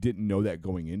was if you didn't know that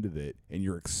going into it and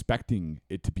you're expecting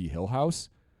it to be Hill House,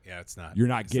 Yeah, it's not. you're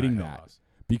not it's getting Hill that. House.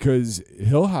 Because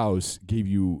Hill House gave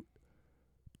you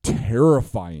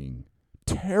terrifying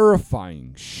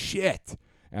shit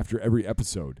after every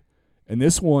episode. And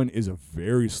this one is a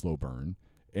very slow burn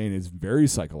and it's very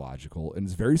psychological and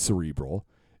it's very cerebral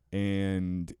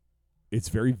and it's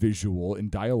very visual and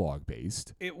dialogue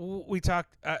based. We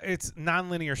talked. It's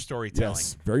nonlinear storytelling.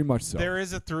 Yes, very much so. There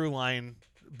is a through line,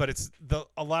 but it's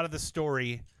a lot of the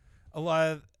story,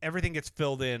 everything gets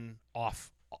filled in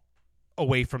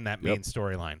away from that main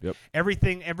storyline. Yep.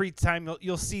 Every time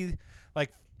you'll see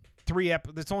like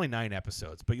there's only 9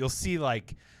 episodes, but you'll see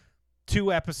like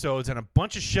 2 episodes and a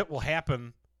bunch of shit will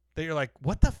happen that you're like,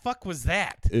 what the fuck was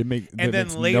that? That makes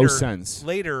later, no sense.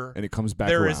 Later, And it comes back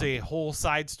there around. is a whole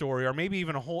side story or maybe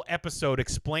even a whole episode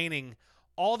explaining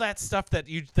all that stuff that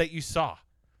you saw.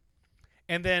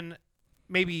 And then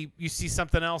maybe you see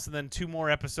something else and then 2 more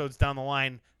episodes down the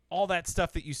line, all that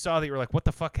stuff that you saw that you were like, what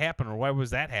the fuck happened or why was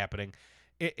that happening?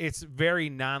 It's very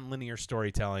non-linear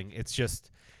storytelling. It's just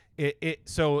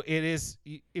so it is.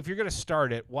 If you're gonna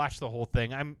start it, watch the whole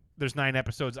thing. There's 9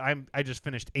 episodes. I just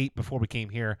finished 8 before we came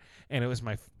here, and it was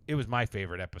my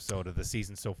favorite episode of the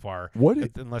season so far.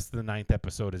 Unless the 9th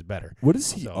episode is better. What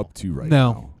is he So- up to right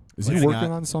No. now? Is He's he working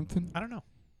not. on something? I don't know.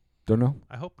 Don't know.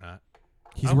 I hope not.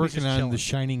 He's I'll be working just on chilling. The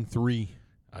Shining 3.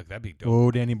 That'd be dope.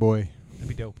 Oh, Danny boy. That'd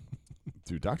be dope.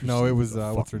 Dude, Dr. No, Sleep it was,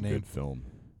 a what's her fucking name? good film.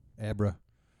 Abra.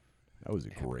 That was a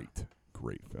great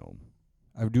film.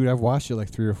 I've watched it like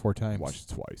 3 or 4 times.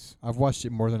 Watched it twice. I've watched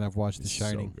it more than I've watched It's The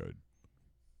Shining. so good.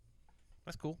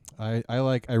 That's cool. I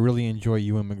really enjoy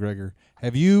Ewan McGregor.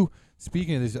 Have you,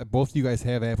 speaking of this, both of you guys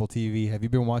have Apple TV. Have you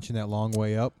been watching that Long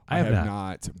Way Up? I have not.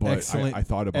 not, but Excellent- I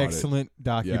thought about Excellent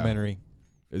documentary.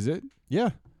 it. Is it?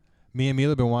 Yeah. Me and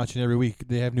Mila have been watching every week.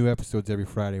 They have new episodes every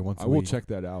Friday, once I a will week. check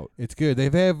that out. It's good. They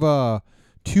have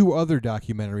 2 other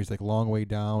documentaries, like Long Way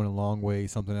Down and Long Way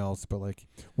something else, but like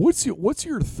What's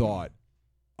your thought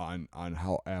on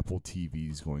how Apple TV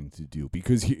is going to do?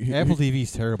 Because Apple TV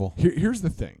is terrible. here's the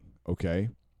thing, okay?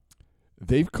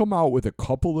 They've come out with a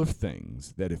couple of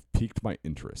things that have piqued my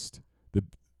interest.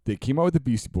 They came out with the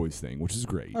Beastie Boys thing, which is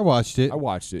great. I watched it. I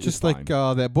watched it. Just It's like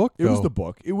fine. that book, It was though. the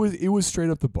book. It was straight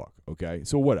up the book. Okay,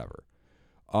 so whatever.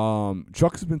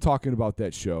 Chuck's been talking about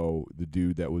that show. The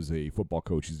dude that was a football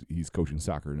coach. He's coaching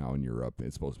soccer now in Europe.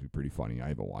 It's supposed to be pretty funny. I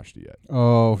haven't watched it yet.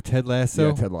 Oh, Ted Lasso?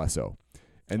 Yeah, Ted Lasso.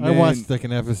 And I then, watched like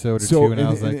an episode or 2, and I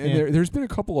was like, there's been a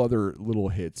couple other little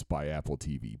hits by Apple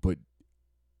TV, but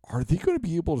are they going to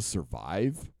be able to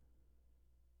survive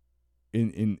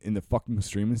in the fucking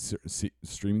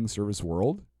streaming service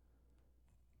world?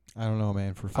 I don't know,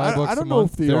 man. For $5 I a don't month, know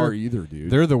if they they're- are either, dude.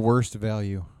 They're the worst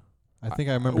value. I think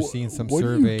I remember seeing some what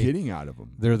survey. are you getting out of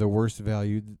them? They're the worst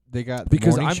value. They got the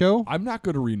Because morning show. I'm not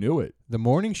going to renew it. The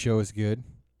morning show is good.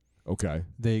 Okay.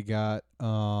 They got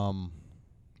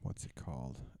what's it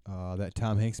called? That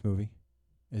Tom Hanks movie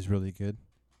is really good.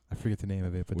 I forget the name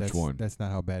of it, but Which that's one? that's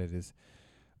not how bad it is.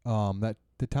 That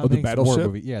the Tom Oh, the Hanks war Battleship?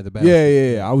 movie. Yeah, the Yeah,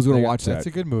 Battleship. yeah. I was going They to got- watch that. That's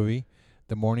a good movie.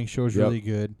 The morning show is Yep. really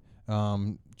good.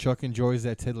 Chuck enjoys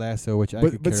that Ted Lasso, which I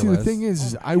could But care see, less. the thing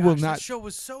is, Oh my I will gosh, not. That show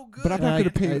was so good. But I'm not going to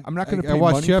pay. I'm not going to pay I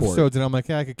watched money 2 for it. episodes and I'm like,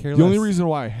 I could care The less. only reason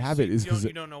why I have it is because.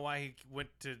 you don't know why he went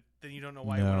to. Then you don't know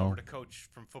why he went No. over to coach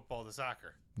from football to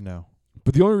soccer. No.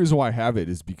 But the only reason why I have it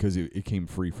is because it came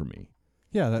free for me.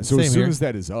 Yeah, that's So same as soon here. as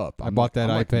that is up, I bought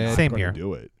that I'm iPad. Not Same gonna here.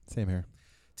 Do it. Same here.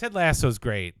 Ted Lasso's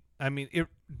great. I mean,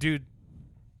 dude.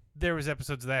 There was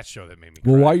episodes of that show that made me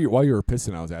cry. Well, while you were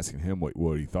pissing, I was asking him what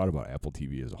he thought about Apple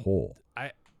TV as a whole.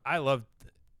 I loved.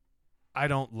 I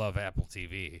don't love Apple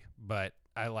TV, but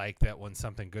I like that when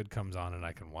something good comes on and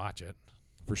I can watch it.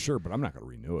 For sure, but I'm not going to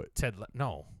renew it.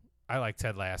 No, I like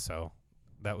Ted Lasso.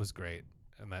 That was great,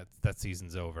 and that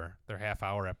season's over. They're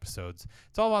half-hour episodes.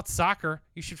 It's all about soccer.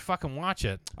 You should fucking watch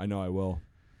it. I know I will.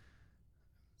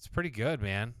 It's pretty good,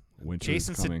 man. Winter is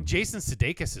coming. Jason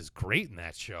Sudeikis is great in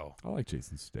that show. I like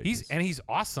Jason Sudeikis. He's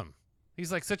awesome.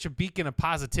 He's like such a beacon of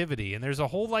positivity, and there's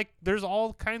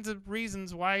all kinds of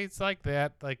reasons why it's like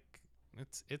that. Like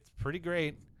it's pretty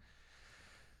great.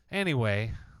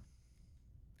 Anyway,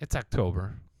 it's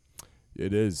October.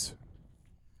 It is.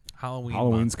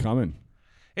 Halloween's coming.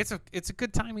 It's a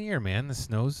good time of year, man. The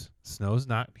snow's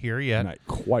not here yet. Not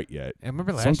quite yet. I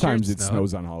remember last Sometimes year it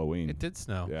snows on Halloween. It did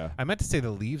snow. Yeah. I meant to say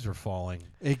the leaves were falling.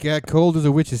 It got cold as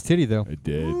a witch's titty, though. It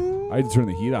did. I had to turn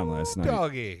the heat on last night.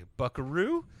 Doggy,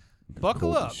 buckaroo,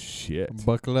 buckle Holy up. Shit.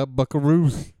 Buckle up,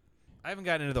 buckaroos. I haven't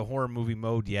gotten into the horror movie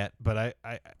mode yet, but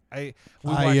we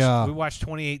watched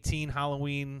 2018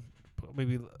 Halloween.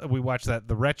 Maybe we watched that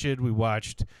The Wretched. We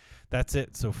watched. That's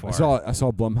it so far. I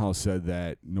saw Blumhouse said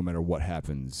that no matter what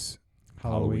happens,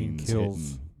 Halloween Halloween's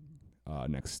kills.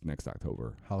 hitting, next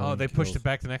October. Halloween they pushed kills. it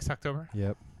back to next October?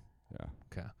 Yep. Yeah.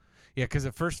 Okay. Yeah, because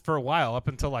at first, for a while, up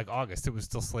until like August, it was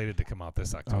still slated to come out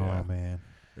this October. Oh, man.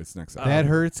 It's next Uh, October. That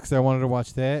hurts because I wanted to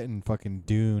watch that and fucking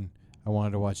Dune. I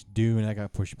wanted to watch Dune. I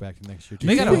got pushed back to next year. Do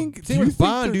you think- Same do you with think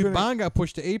Bond, they're dude. gonna- Bond got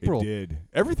pushed to April. It did.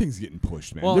 Everything's getting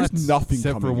pushed, man. Well, There's that's- nothing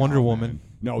except coming for Wonder out, Woman. man.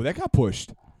 No, that got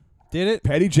pushed. Did it?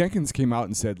 Patty Jenkins came out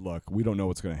and said, "Look, we don't know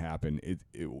what's going to happen.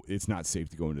 It's not safe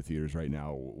to go into theaters right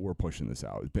now. We're pushing this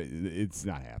out. But it's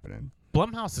not happening.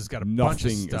 Blumhouse has got a bunch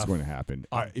of Nothing stuff is going to happen.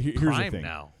 on Here's Prime the thing.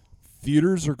 now.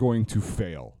 Theaters are going to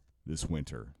fail this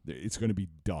winter. It's going to be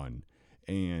done,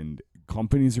 and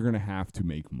companies are going to have to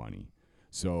make money.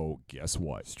 So guess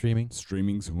what? Streaming.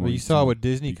 Streaming's going Well, you to saw what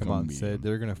Disney come become out and medium. said.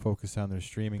 They're going to focus on their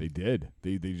streaming. They did.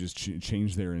 They just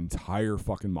changed their entire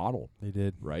fucking model, They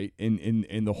did. right? And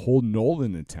the whole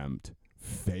Nolan attempt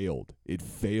failed. It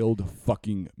failed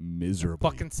fucking miserably.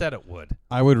 Fucking said it would.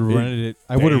 I would have It rented it.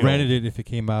 I would have failed. rented it if it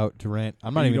came out to rent.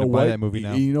 I'm not And even you going know to buy what? that movie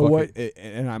now. You know Fuck what? it.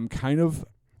 And I'm kind of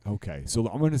okay. So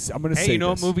I'm gonna Hey, say you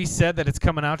know this. what movie said that it's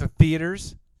coming out to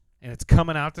theaters? And it's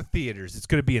coming out to theaters. It's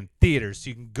going to be in theaters, so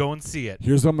you can go and see it.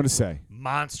 Here's what I'm gonna say.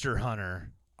 Monster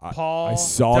Hunter. I Paul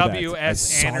saw that. W.S. I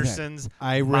saw that. Anderson's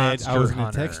I Monster was going to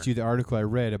Hunter. text you the article I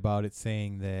read about it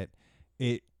saying that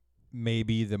it may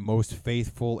be the most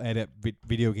faithful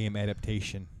video game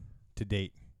adaptation to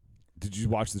date. Did you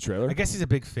watch the trailer? I guess he's a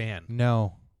big fan.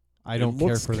 No, I don't it care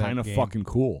looks for that kind of game. fucking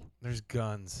cool. There's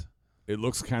guns. It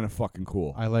looks kind of fucking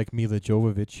cool. I like Mila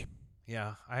Jovovich.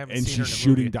 Yeah, I haven't And seen her she's in a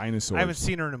shooting movie. dinosaurs. I haven't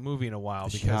seen her in a movie in a while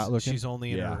Is she because hot looking? she's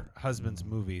only in Yeah. her husband's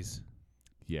movies.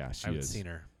 Yeah, I she haven't is. seen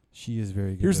her. She is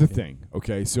very good. Here's the looking. thing,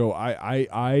 okay? So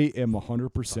I am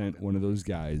 100% one of those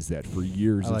guys that for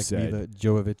years I have like said Mila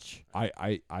Jovovich.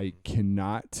 I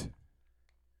cannot.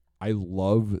 I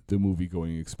love the movie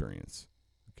going experience.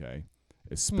 Okay,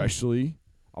 especially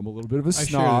I'm a little bit of a share the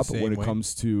snob same when it way.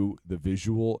 comes to the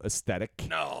visual aesthetic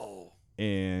No.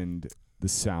 and the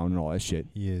sound and all that shit.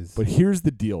 He is. But here's the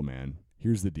deal, man.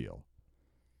 Here's the deal.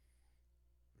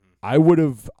 I would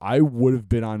have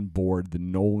been on board the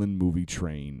Nolan movie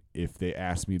train if they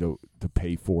asked me to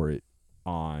pay for it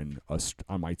on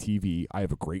my TV. I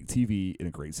have a great TV and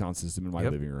a great sound system in my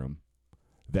Yep. living room.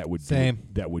 That would Same.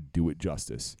 that would do it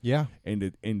justice. yeah. And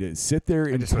to sit there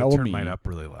I and just want tell to turn me mine up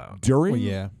really loud. during Well,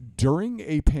 yeah. during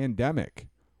a pandemic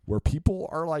where people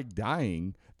are like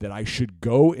dying that I should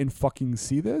go and fucking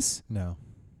see this, No.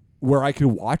 where I could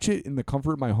watch it in the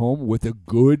comfort of my home with a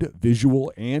good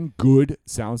visual and good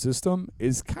sound system,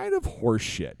 is kind of horse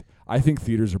shit. I think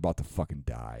theaters are about to fucking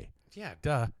die. Yeah,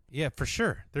 duh. Yeah, for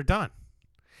sure. They're done.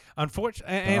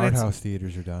 Unfortunately, The and art it's house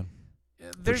theaters are done.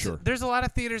 there's a lot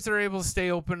of theaters that are able to stay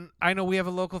open. I know we have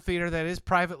a local theater that is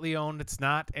privately owned. It's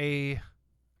not a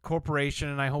corporation,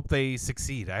 and I hope they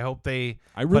succeed. I hope they.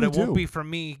 I really but it do. won't be for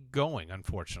me going,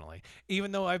 unfortunately.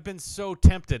 Even though I've been so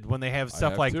tempted when they have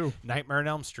stuff have like too. Nightmare on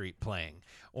Elm Street playing,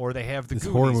 or they have the There's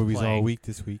Goonies horror movies playing. all week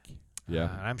this week.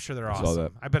 Yeah. And I'm sure they're I saw awesome.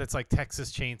 that. I bet it's like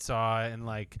Texas Chainsaw and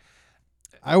like.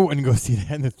 I wouldn't go see that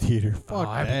in the theater. Fuck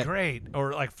That'd that. be great.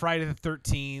 Or like Friday the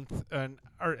 13th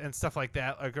and stuff like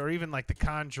that. Like, or even like The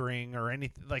Conjuring or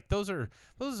anything. Like those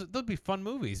be fun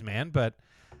movies, man. But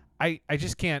I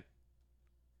just can't.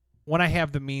 When I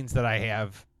have the means that I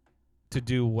have to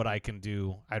do what I can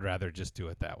do, I'd rather just do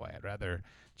it that way. I'd rather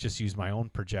just use my own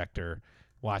projector,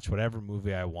 watch whatever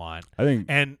movie I want. I think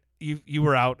And you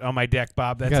were out on my deck,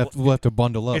 Bob. That's We'll have to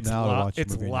bundle up it's now loud. to watch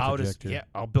It's a movie on your loud as projector. yeah.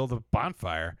 I'll build a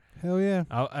bonfire. Hell yeah.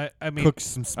 I mean, Cook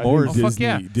some I think s'mores. Oh, fuck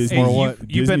yeah. Disney, Hey, what?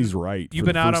 you've been- Disney's right. you've for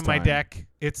been the out first on my time. deck.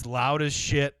 It's loud as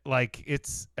shit. Like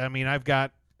it's. I mean, I've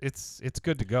got. It's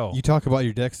good to go. You talk about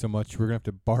your deck so much, we're gonna have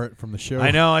to bar it from the show. I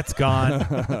know it's gone.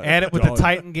 Add it with the Don't.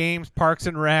 Titan games, Parks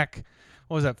and Rec.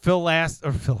 What was that?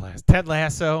 Ted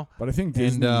Lasso. But I think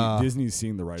And, Disney's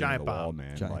seeing the writing on Giant the wall, Bomb.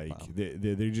 man. Giant Like Bomb.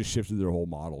 they just shifted their whole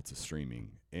model to streaming,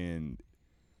 and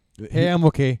Hey, I'm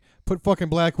okay. Put fucking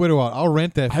Black Widow out. I'll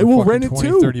rent that. For I will fucking rent it 20,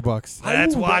 too. $30.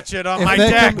 Let's will watch it on If my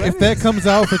that, deck. if that comes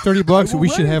out for $30, I will we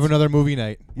should rent have it. another movie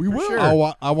night. we will. sure.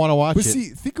 I want to watch But it. see,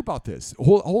 think about this.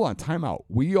 Hold on, time out.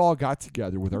 We all got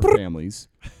together with our families.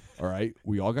 All right,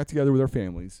 we all got together with our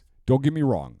families. Don't get me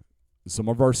wrong. Some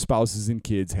of our spouses and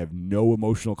kids have no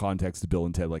emotional context to Bill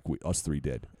and Ted like us three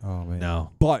did. Oh man.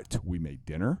 No. But we made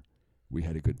dinner. We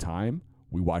had a good time.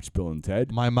 We watched Bill and Ted.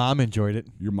 My mom enjoyed it.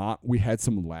 Your mom. We had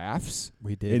some laughs.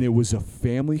 We did. And it was a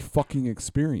family fucking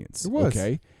experience. It was.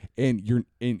 Okay. And Dude,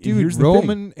 here's the thing.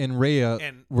 Roman and Rhea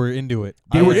And- were into it.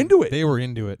 They were into it. They were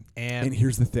into it. And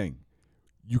here's the thing.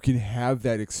 You can have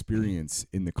that experience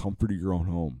in the comfort of your own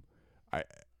home.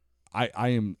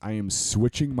 I am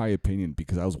switching my opinion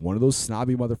because I was one of those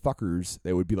snobby motherfuckers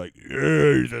that would be like, "Yeah,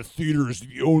 the theater is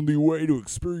the only way to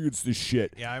experience this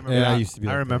shit." Yeah, I remember. Yeah, that. I used to be.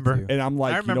 I like that, remember. too. And I'm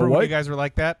like, I you remember know when what? you guys were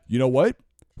like that. You know what?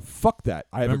 Fuck that.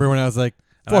 I have Remember when I was like,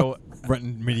 And I fuck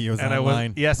renting videos And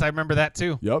online. yes, I remember that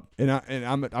too. Yep, and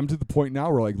I'm to the point now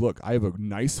where like, look, I have a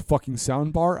nice fucking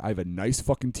sound bar. I have a nice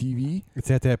fucking TV. It's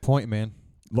at that point, man.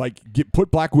 Like,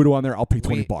 put Black Widow on there. I'll pay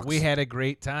 $20. We had a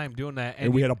great time doing that,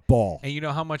 and we had a ball. And you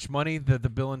know how much money the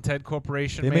Bill and Ted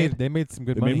Corporation They made some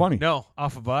good They money. made money. No,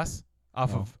 off of us,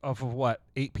 off Oh. of what?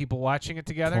 8 people watching it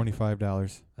together.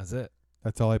 $25. That's it.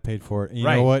 That's all I paid for it. And you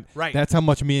Right, know what? right. That's how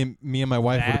much me and my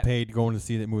wife would That- have paid going to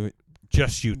see that movie.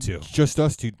 Just you two. Just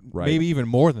us two. Right. Maybe even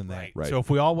more than that. Right. Right. So if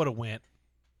we all would have went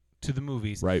to the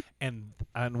movies, Right. and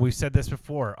we've said this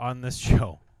before on this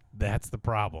show, that's the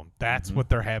problem. That's Mhm. what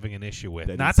they're having an issue with.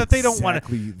 That Not is that they don't want to.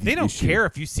 exactly the They don't issue. care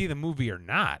if you see the movie or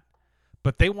not,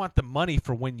 but they want the money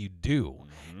for when you do.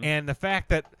 Mm-hmm. And the fact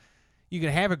that you can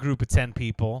have a group of 10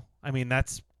 people, I mean,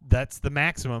 that's the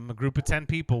maximum. A group of 10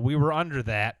 people. We were under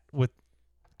that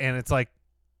and it's like,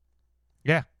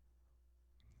 yeah,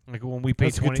 like when we paid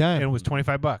That's a good 20, time. and it was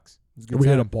 $25. It's a And good we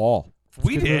had a time. ball.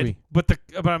 We good did, movie.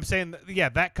 but I'm saying, yeah,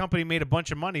 that company made a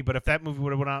bunch of money. But if that movie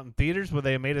would have went out in theaters, would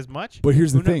they have made as much? But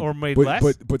here's the Who kno- thing. or made but,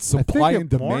 less? But supply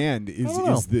think and more? demand I don't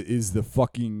know. is the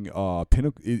fucking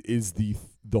pinnacle is the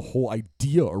whole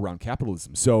idea around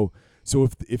capitalism. So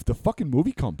if the fucking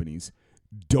movie companies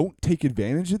don't take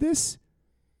advantage of this,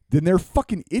 then they're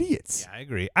fucking idiots. Yeah, I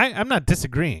agree. I'm not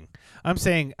disagreeing. I'm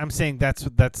saying that's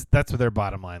where their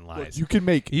bottom line Look, lies. you can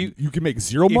make You- you can make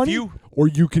zero if money, you- or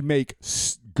you can make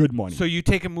good money. So you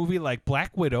take a movie like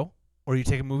Black Widow, or you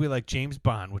take a movie like James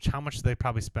Bond, which how much do they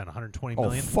probably spend? 120 oh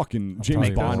million. fucking I'll James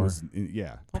probably Bond more. was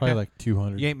yeah. Probably Okay. like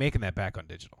 200. You ain't making that back on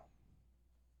digital.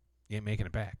 You ain't making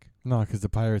it back. No, because the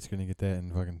pirates gonna get that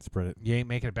and fucking spread it. You ain't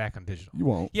making it back on digital. You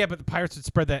won't. Yeah, but the pirates would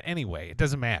spread that anyway. It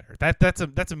doesn't matter. That's a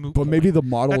moot But point. maybe the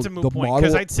model That's a moot the point model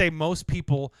because I'd say most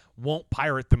people aren't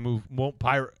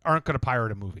going to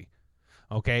pirate a movie.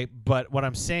 Okay, but what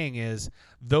I'm saying is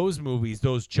those movies,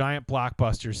 those giant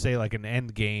blockbusters, say like an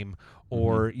Endgame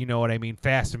or you know what I mean,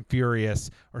 Fast and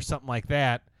Furious or something like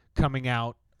that, coming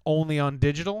out only on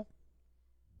digital,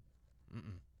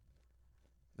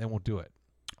 they won't do it.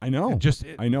 I know.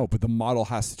 And I know, but the model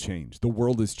has to change. The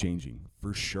world is changing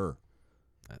for sure.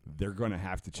 They're going to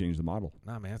have to change the model.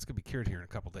 Nah, man, it's gonna be cured here in a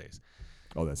couple days.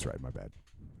 Oh, that's right. My bad.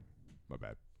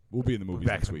 We'll be in the We'll movies be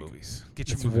back next in the week. movies. Get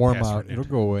your It's movie warm pass out. renewed.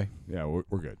 It'll go away. Yeah, we're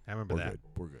good. I remember We're that. good.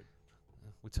 We're good.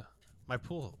 My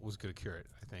pool was gonna cure it.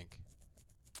 I think.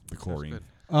 The That was chlorine.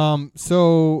 good.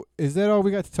 So is that all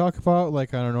we got to talk about?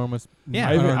 Like on a normal, Yeah.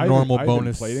 on a normal I haven't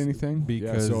bonus. played anything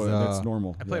because, yeah, so that's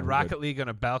normal. I played Yeah, we're Rocket good. League on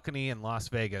a balcony in Las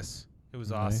Vegas. It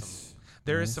was awesome. Nice.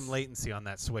 There is Nice. some latency on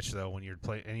that Switch though when you're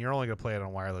playing, and you're only gonna play it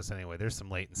on wireless anyway. There's some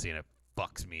latency and it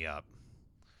fucks me up.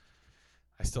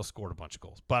 I still scored a bunch of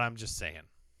goals, but I'm just saying.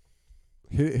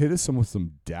 Hit us with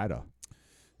some data.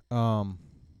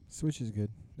 Switch is good.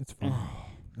 It's fun.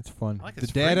 It's fun. I like The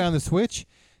it's data free. on the Switch,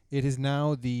 it is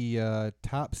now the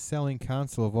top selling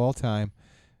console of all time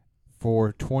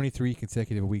for 23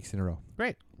 consecutive weeks in a row.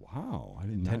 Great. Wow, I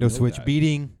didn't Nintendo Switch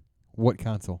beating what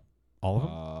console? All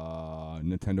of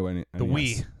them. Nintendo and The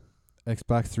Wii.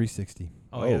 Xbox 360.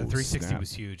 Oh yeah, the Oh, 360 snap.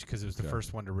 was huge because it was the Yeah.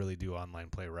 first one to really do online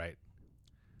play right.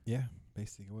 Yeah,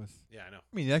 basically it was. Yeah, I know.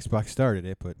 I mean, the Xbox started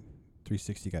it, but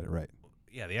 360 got it right.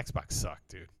 Yeah, the Xbox sucked,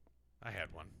 dude. I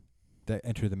had one. That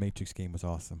Enter the Matrix game was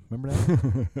awesome. Remember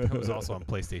that? It was also on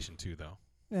PlayStation 2 though.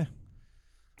 Yeah.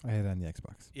 I had it on the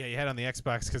Xbox. Yeah, you had it on the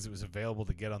Xbox because it was available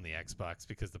to get on the Xbox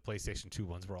because the PlayStation 2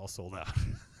 ones were all sold out.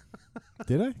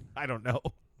 Did I? I don't know.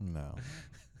 No.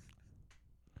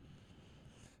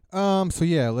 So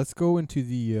yeah, let's go into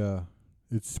the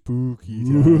it's spooky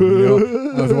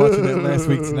time. I was watching that last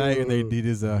week tonight, and they did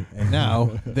his and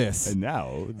now this, And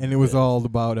now, and it was all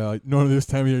about none of this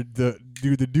time of year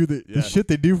the shit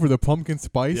they do for the pumpkin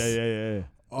spice. Yeah.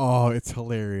 Oh, it's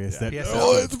hilarious. Yeah. That, PSL.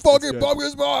 oh, it's fucking good. pumpkin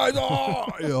spice.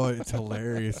 Oh, it's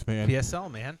hilarious, man. PSL,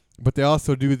 man. But they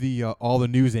also do the all the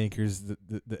news anchors, the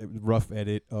rough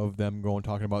edit of them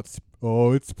talking about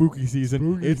it's spooky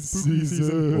season. It's spooky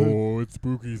season. Oh, it's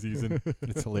spooky season.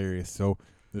 It's hilarious. So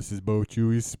this is Bo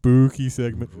Chewy's spooky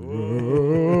segment.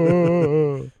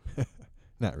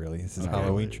 Not really. This is Okay.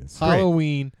 Halloween. It's great.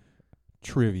 Halloween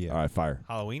trivia. All right, fire.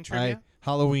 Halloween trivia?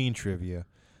 Halloween trivia.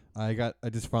 I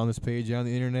just found this page on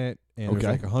the internet, and there's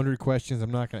Okay. like 100 questions.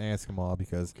 I'm not going to ask them all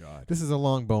because God. this is a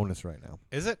long bonus right now.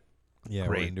 Is it? Yeah, we're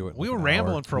Great. gonna do it. in We like were an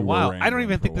rambling hour. for a We were while. I don't rambling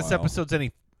even for think a this while. episode's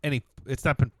any. It's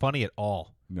not been funny at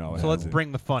all. No, it So let's hasn't.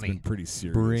 bring the It's been funny. pretty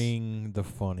serious. Bring the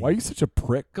funny. Why are you such a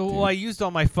prick? Well, dude? I used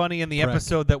all my funny in the Prick.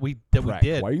 episode that we Prick.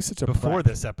 did Why are you such a before prick?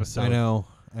 this episode. I know.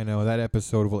 That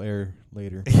episode will air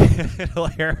later. It'll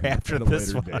air after At a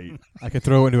this later one. date. I could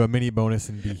throw it into a mini bonus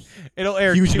and be It'll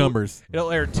air huge two, numbers.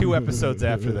 It'll air 2 episodes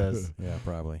after this. Yeah,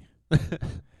 probably.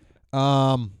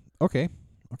 Okay.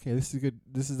 This is good.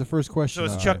 This is the first question.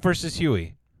 So it's Chuck versus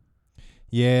Huey.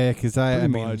 Yeah, because I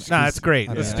Pretty mean, much. Nah, it's great.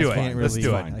 I Let's mean, do I it. can't Let's really-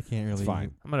 do Fine. it. I can't really. It's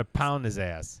fine. I'm gonna pound his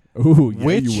ass. Ooh, yeah,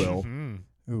 Which- you will.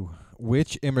 Mhm.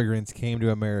 Which immigrants came to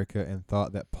America and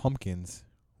thought that pumpkins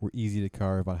were easy to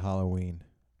carve on Halloween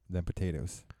than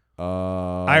potatoes?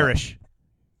 Irish.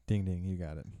 Ding ding, you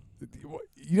got it.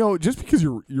 You know, just because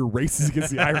you're racist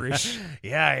against the Irish.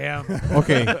 Yeah, I am.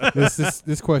 Okay,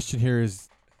 this question here is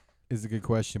a good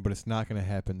question, but it's not going to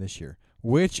happen this year.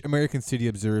 Which American city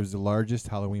observes the largest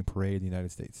Halloween parade in the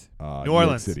United States? New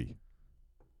Orleans. York City.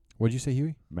 What'd you say,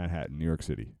 Huey? Manhattan, New York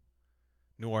City.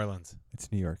 New Orleans.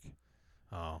 It's New York.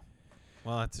 Oh,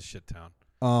 well, that's a shit town.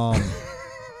 Fuck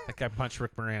That guy punched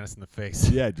Rick Moranis in the face.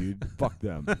 Yeah, dude. Fuck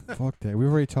them. that. We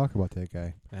already talked about that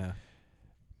guy. Yeah.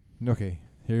 Okay,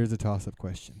 here's a toss-up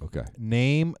question. Okay.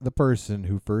 Name the person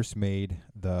who first made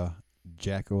the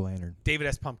jack-o'-lantern. David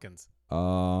S. Pumpkins.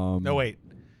 No, No, wait.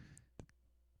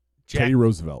 Teddy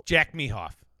Roosevelt. Jack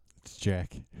Mehoff. It's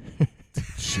Jack.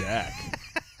 Jack.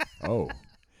 Oh.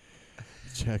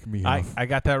 Jack Mehoff. I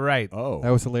got that right. Oh. That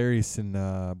was hilarious in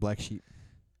Black Sheep.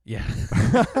 Yeah.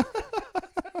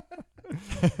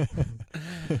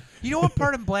 You know what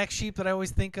part in Black Sheep that I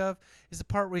always think of is the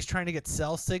part where he's trying to get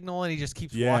cell signal and he just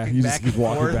keeps Yeah, walking he back just keeps and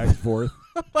walking forth. back and forth.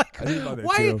 Like, I think about that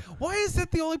why? too. Why is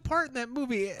that the only part in that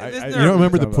movie? I- Isn't You there, don't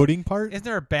remember the Talking about- pudding part? isn't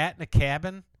there a bat in a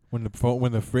cabin? When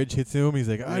the fridge hits him, he's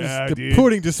like, Yeah, the dude.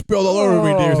 pudding just spilled all over me,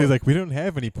 dear. Oh. So he's like, we don't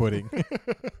have any pudding.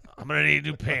 I'm gonna need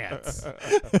new pants.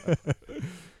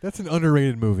 That's an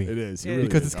underrated movie. It is. It Yeah, really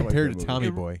because is. it's I like compared that to movie. Tommy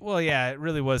Boy. Well, yeah, it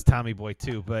really was Tommy Boy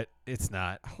too, but it's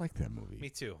not. I like that movie. Me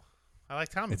too. I like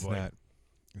Tommy It's Boy. not.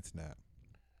 It's not.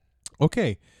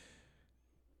 Okay.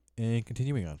 And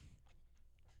continuing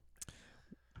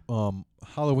on.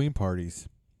 Halloween parties.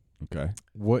 Okay.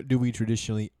 What do we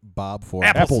traditionally bob for?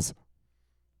 Apples.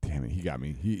 Damn it, he got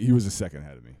me. He was a second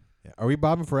ahead of me. Yeah. Are we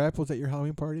bobbing for apples at your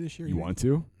Halloween party this year? You want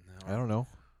to? I don't know.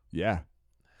 Yeah.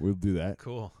 We'll do that.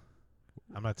 Cool.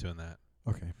 I'm not doing that.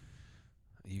 Okay.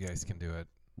 You guys can do it.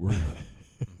 We're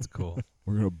It's cool.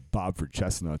 we're gonna bob for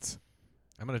chestnuts.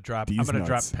 I'm gonna drop These drop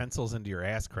nuts. pencils into your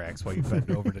ass cracks while you bend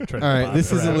over to try to All right. bob This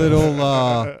for is a apples.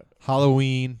 little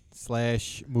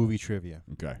Halloween/movie trivia.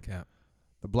 Okay. Yeah.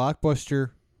 The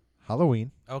blockbuster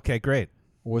Halloween Okay, great.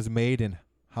 was made in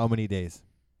how many days?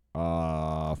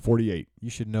 48. You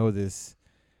should know this.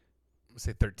 Let's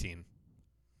say 13.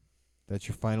 That's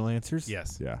your final answers?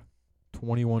 Yes. Yeah.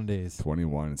 21 days.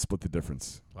 21. And split the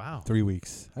difference. Wow. 3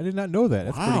 weeks. I did not know that.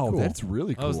 That's pretty cool. That's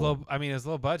really Oh, cool. it was low. I mean, it was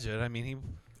low budget. I mean, he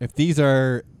If these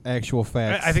are actual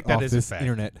facts, I think that off is a this fact.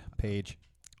 internet page,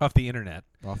 off the internet.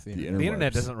 off the The internet. The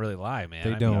internet Interwebs. doesn't really lie, man. They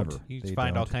I mean, don't. you They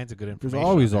find all don't. kinds of good There's information.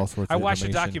 always on there. all sorts I of watched a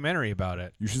information. documentary about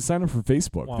it. You should sign up for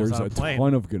Facebook. While I was There's on a a plane.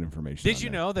 ton of good information. Did on you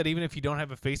there. know that even if you don't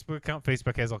have a Facebook account,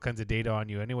 Facebook has all kinds of data on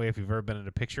you anyway? If you've ever been in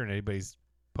a picture and anybody's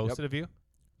posted of you.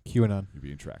 QAnon. You're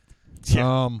being tracked.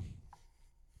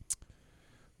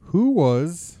 Who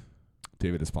was,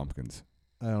 David S. Pumpkins.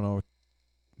 I don't know,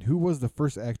 who was the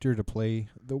first actor to play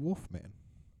the Wolfman?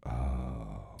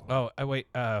 Oh, wait.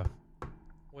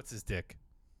 What's his dick?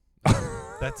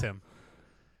 That's him.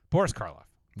 Boris Karloff.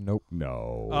 Nope.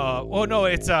 No. Oh no,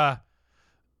 it's fuck.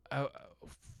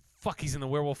 He's in the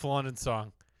Werewolf of London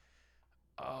song.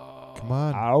 Come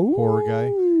on, Ow. horror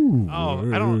guy.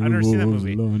 I don't understand that Where was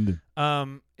movie. London?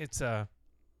 It's he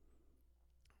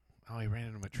ran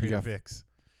into a Trader Vic's.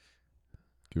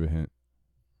 Give a hint.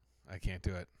 I can't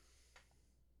do it.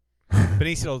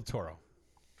 Benicio del Toro.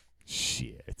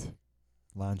 Shit.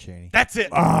 Lon Chaney. That's it.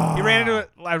 He ran into it.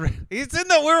 He's in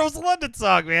the Where Was London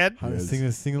song, man. How to Yes.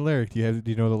 sing the lyric? Do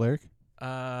you know the lyric?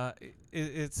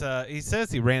 It's he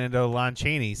says he ran into Lon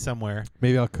Chaney somewhere.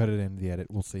 Maybe I'll cut it in the edit.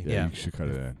 We'll see. Yeah. You should cut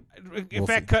it in. In We'll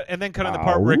fact, see. cut and then cut in the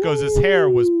part where it goes. His hair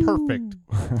was perfect.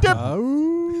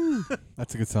 Ooh.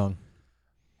 That's a good song.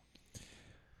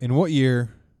 In what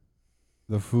year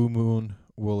the full moon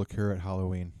will occur at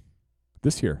Halloween?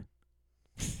 This year.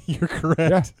 You're correct.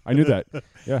 Yeah, I knew that.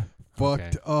 Yeah.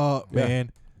 Fucked up, Yeah.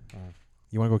 man. Oh.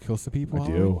 You want to go kill some people? I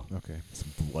Halloween? do. Okay. Some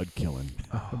blood killing.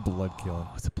 Blood killing.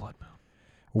 Oh, it's a blood moon.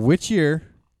 Which year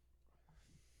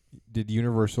did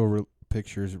Universal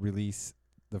Pictures release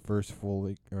the first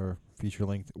full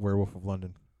feature-length Werewolf of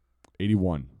London?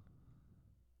 81.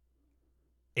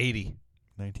 80.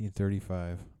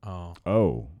 1935. Oh.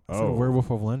 Oh. I said Werewolf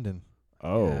of London.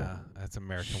 Oh. Yeah, that's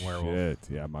American Werewolf. Shit.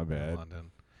 Yeah, my in bad.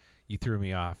 London. You threw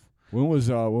me off. When was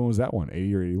that one?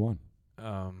 80 or 81?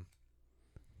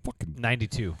 Fucking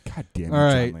 92. God damn it, All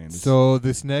right. John Landis. So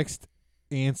this next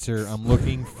answer, I'm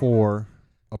looking for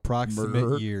approximate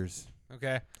Murder? years.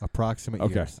 Okay. Approximate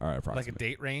Okay. years. All right. Like a Approximate.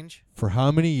 date range? For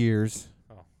how many years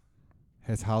Oh.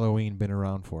 has Halloween been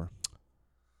around for?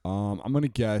 I'm gonna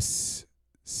guess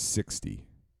 60.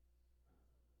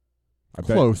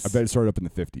 Close. I bet it started up in the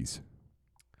 50s.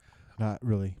 Not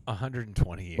really.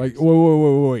 120 years. Like,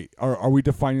 wait. Are we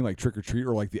defining like trick or treat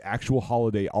or like the actual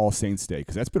holiday All Saints Day?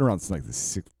 Because that's been around since like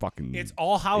the fucking. It's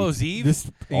All Hallows Eve? This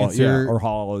All, answer, or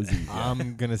Hallows Eve. Yeah.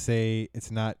 I'm gonna say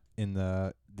it's not in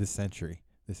this century.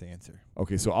 This answer.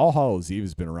 Okay, so All Hallows Eve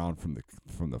has been around from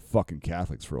the fucking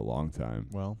Catholics for a long time.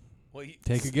 Well, Well,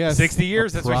 take a guess. 60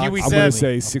 years. That's what Huey I'm said. gonna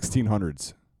say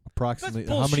 1600s. Approximately.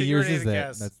 That's How many bullshit. years You're is gonna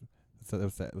that? guess.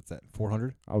 What's that?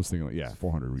 400? I was thinking,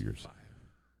 400 years.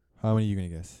 How many are you gonna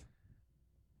guess?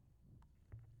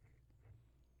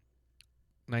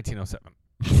 1907.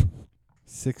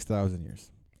 6,000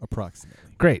 years, approximately.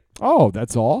 Great. Oh,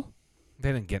 that's all.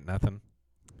 They didn't get nothing.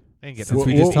 They didn't get Since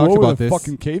nothing. we just talked what were about the this-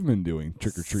 fucking cavemen doing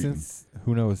trick or treating?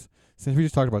 Who knows? Since we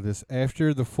just talked about this,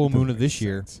 after the full moon of this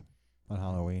year on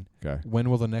Halloween, Okay. when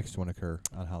will the next one occur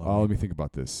on Halloween? Let me think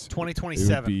about this. It would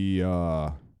 2027. be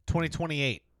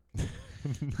 2028.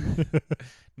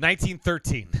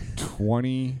 1913.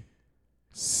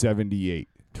 2078.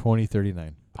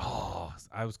 2039. Oh,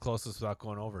 I was closest without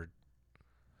going over.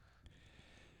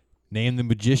 Name the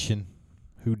magician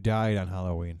who died on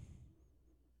Halloween.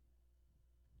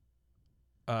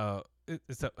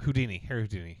 It's Houdini. Harry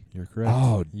Houdini. You're correct.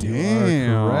 Oh, You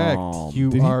damn. are correct. You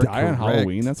Did are he die on correct.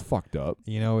 Halloween? That's fucked up.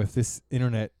 You know, if this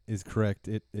internet is correct,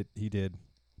 he did.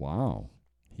 Wow.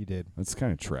 He did. That's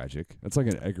kind of tragic. That's like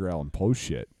an Edgar Allan Poe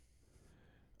shit.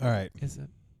 All right. Is it?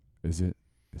 Is it?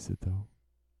 Is it though?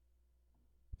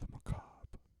 The macabre.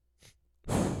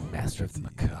 Master of the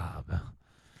Macabre.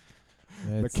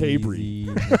 That's Macabre.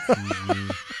 easy. That's easy.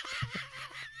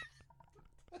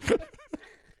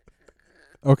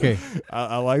 Okay,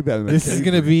 I like that. this is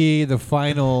gonna be the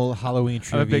final Halloween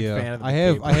I'm a big trivia. fan of the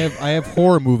I have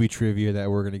horror movie trivia that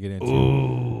we're gonna get into.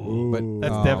 Ooh. But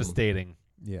That's devastating.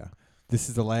 Yeah, this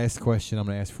is the last question I'm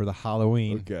gonna ask for the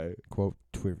Halloween Okay. quote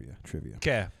trivia.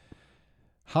 Okay.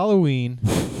 Halloween.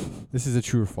 This is a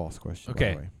true or false question. Okay.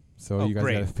 By the way. So Oh, you guys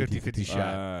great. got a 50-50 shot.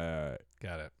 shot.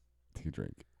 Got it. Take a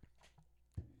drink.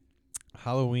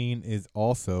 Halloween is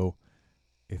also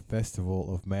a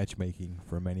festival of matchmaking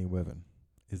for many women.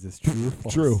 Is this true or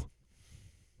false? True.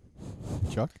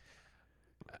 Chuck?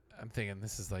 I'm thinking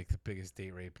this is like the biggest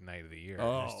date rape night of the year.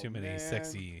 Oh, There's too many man.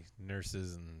 sexy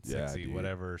nurses and Yeah, sexy dude.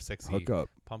 whatever, sexy Hook up.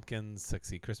 pumpkins,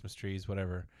 sexy Christmas trees,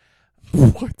 whatever.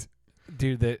 What?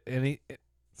 Dude, that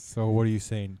So what are you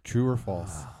saying? True or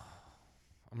false?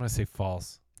 I'm gonna say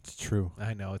false. It's true.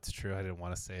 I know it's true. I didn't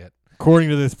want to say it. According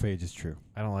to this page, it's true.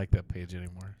 I don't like that page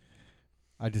anymore.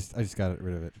 I just got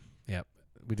rid of it.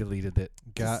 We deleted it.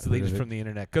 Got Just deleted rid of from the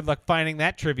internet. Good luck finding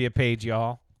that trivia page,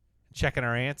 y'all. Checking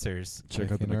our answers.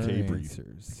 Check out the Checking our macabre.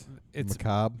 answers. It's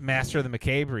Macabre. Master of the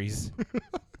Macabres.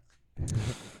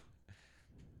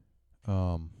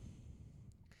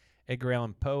 Edgar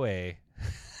Allan Poe.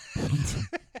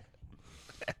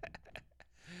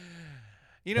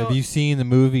 You know Have you seen the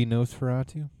movie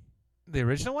Nosferatu? the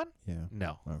original one? Yeah.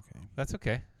 No. Okay. That's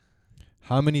okay.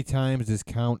 How many times does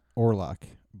Count Orlok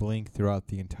blink throughout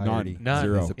the entirety? None. of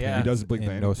Zero. his Yeah. He appearance doesn't blink in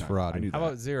by any time. Nosferatu? I knew How that.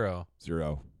 about 0?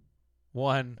 0.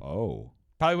 1. Oh.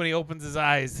 Probably when he opens his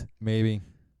eyes. Maybe.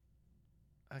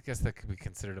 I guess that could be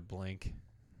considered a blink.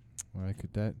 Well, I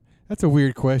could that. That's a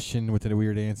weird question with a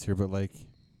weird answer, but like,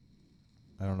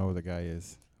 I don't know who the guy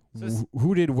is. So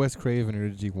Who did Wes Craven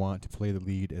originally want to play the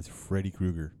lead as Freddy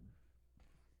Krueger?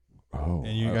 Oh,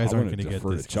 And you guys aren't going to get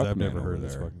defer this to because I've Chuckman never over heard of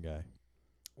this there. fucking guy.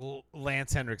 Well,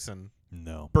 Lance Hendrickson,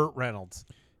 No, Burt Reynolds.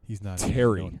 he's not.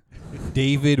 Terry. No.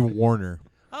 David Warner.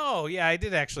 Oh yeah, I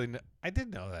did actually. I did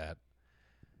know that.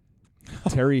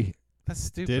 Terry That's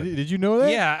stupid. Did you know that?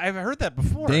 Yeah, I've heard that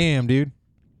before. Damn, dude.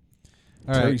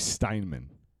 All Terry right. Steinman.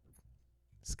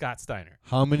 Scott Steiner,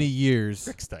 How many years?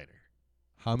 Rick Steiner.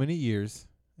 How many years?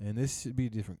 And this should be a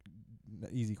different,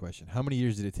 easy question. How many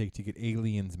years did it take to get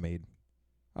Aliens made?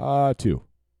 2.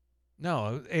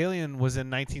 No, Alien was in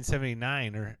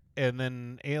 1979, and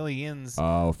then Aliens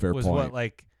Oh, fair was point. what,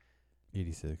 like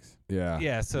 86. yeah.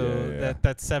 yeah. So Yeah.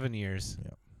 that's 7 years.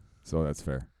 So that's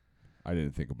fair. I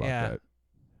didn't think about Yeah. that.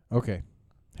 Okay.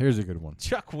 Here's a good one.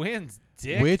 Chuck wins,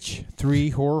 dick. Which 3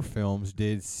 horror films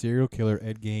did serial killer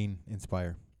Ed Gein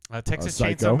inspire? Texas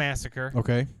Psycho. Chainsaw Massacre.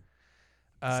 Okay.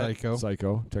 Psycho.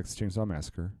 Psycho, Texas Chainsaw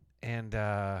Massacre. And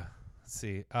let's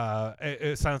see,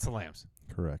 Silence of the Lambs.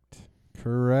 Correct.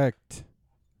 helped.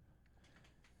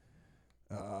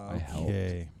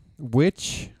 Okay.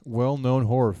 Which well-known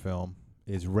horror film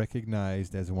is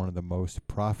recognized as one of the most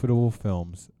profitable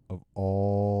films of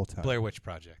all time? Blair Witch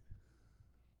Project.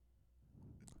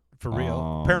 For real.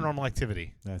 Um, Paranormal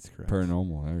Activity. That's correct.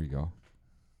 Paranormal. There you go.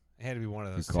 It had to be one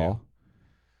of those Good call.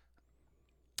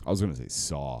 I was gonna say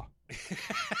Saw. two.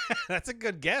 That's a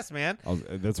good guess, man. That's what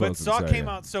I But was Saw gonna say, came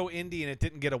yeah. out so indie and it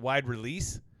didn't get a wide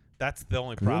release. That's the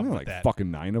only 'Cause there problem were with like that.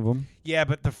 fucking 9 of them. Yeah,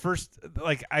 but the first,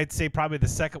 like, I'd say probably the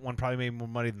second one probably made more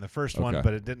money than the first one, Okay.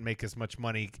 but it didn't make as much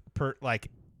money per like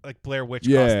Blair Witch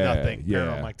Yeah, cost nothing. yeah.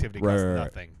 Paranormal Activity Right, cost right, right.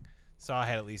 nothing. Saw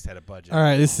had at least had a budget. All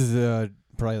right, this is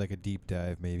probably like a deep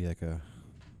dive, maybe like a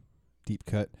deep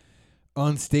cut.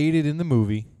 Unstated in the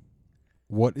movie,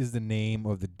 what is the name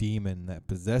of the demon that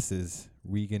possesses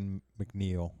Regan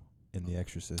McNeil in The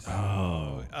Exorcist?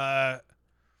 Oh,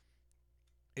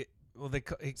 he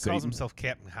calls Satan. himself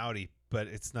Captain Howdy, but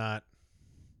it's not.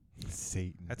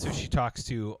 Satan. That's who she talks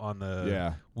to on the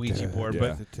Yeah. Ouija board.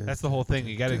 Yeah. But that's the whole thing.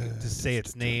 You got to just say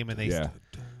its name, and they. Yeah.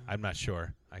 I'm not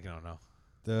sure. I don't know.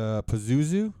 The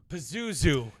Pazuzu?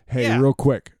 Pazuzu. Hey, yeah. real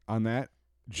quick on that.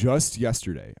 Just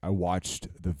yesterday, I watched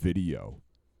the video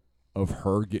of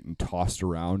her getting tossed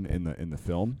around in the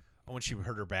film When she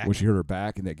hurt her back. when she hurt her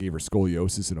back, and that gave her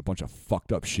scoliosis and a bunch of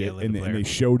fucked up shit. Linda and Blair. they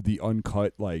showed the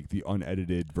uncut, like the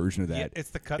unedited version of Yeah, that.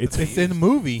 it's the cut. It's that It's they in the use.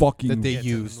 movie fucking that they Yeah, it's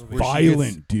in the used. movie. where she gets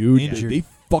Violent, dude. injured. They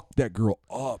fucked that girl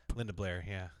up. Linda Blair.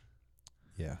 Yeah.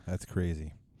 Yeah, that's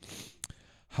crazy.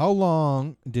 How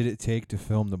long did it take to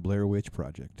film the Blair Witch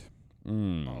Project?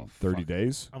 30 fuck.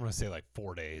 days. I'm gonna say like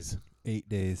 4 days. 8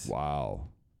 days. Wow.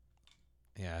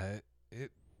 Yeah.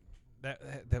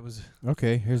 That was.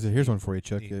 Okay, here's one for you,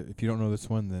 Chuck. Neat. If you don't know this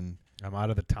one, then I'm out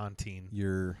of the tontine.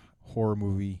 your horror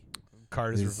movie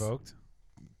Card is is- revoked.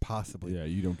 possibly. Yeah,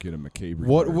 you don't get a McCabe.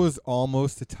 What card. was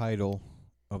almost the title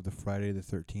of the Friday the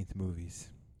 13th movies?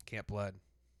 Camp Blood.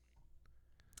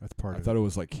 That's part I of thought it. it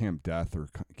was like Camp Death or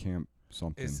Camp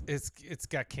something. It's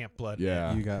got Camp Blood. in it.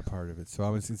 Yeah. You got part of it.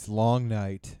 So it's Long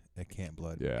Night at Camp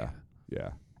Blood. Yeah.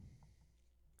 Yeah.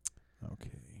 Okay.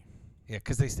 Yeah,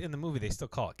 because they in the movie they still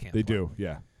call it Camp They Blood. do.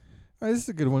 Yeah. All right, this is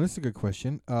a good one. This is a good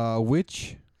question.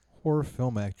 Which horror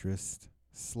film actress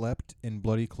slept in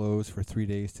bloody clothes for 3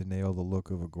 days to nail the look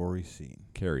of a gory scene?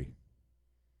 Carrie.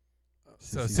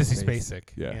 So Sissy Sissy Spacek.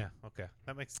 Yeah. Okay.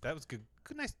 That was good.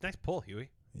 Good. Nice pull, Huey.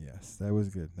 Yes, that was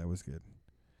good. That was good.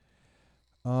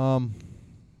 That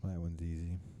one's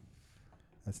easy.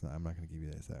 I'm not gonna give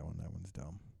you that one. That one's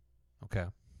dumb. Okay.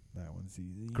 That one's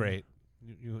easy. Great.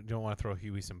 You don't want to throw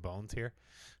Huey some bones here.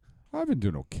 I've been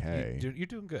doing okay. You're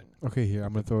doing good. Okay, here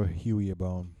I'm gonna throw Huey a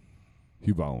bone.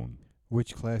 Hubone.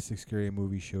 Which classic scary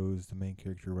movie shows the main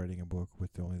character writing a book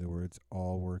with only the words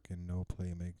 "all work and no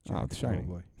play make Jack The a Shining.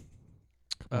 boy"?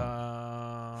 In the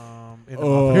Oh.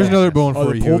 Muppet Here's another Madness. bone Oh,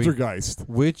 for the you. Huey. Poltergeist.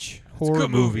 Which a horror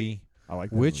good movie. I like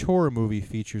that Which movie. horror movie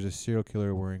features a serial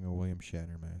killer wearing a William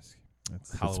Shatner mask?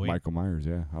 That's It's Halloween. Michael Myers.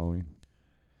 Yeah. Halloween.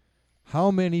 How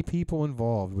many people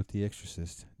involved with The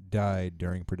Exorcist died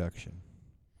during production?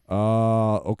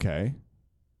 Okay.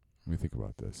 Let me think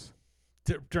about this.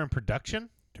 During production,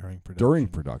 During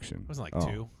production. it wasn't like Oh.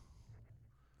 2.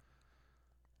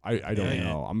 I don't Yeah.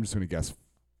 know. I'm just gonna guess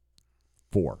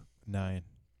 4. 9.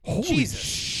 Holy Jesus.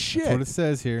 shit! That's what it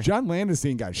says here. John Landis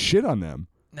ain't got shit on them.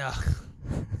 No.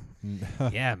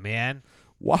 Yeah, man.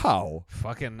 Wow.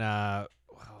 Fucking. What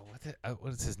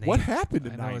is his name? What happened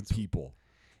to I know 9 it's- people?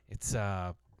 It's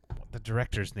the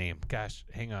director's name. Gosh,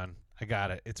 hang on. I got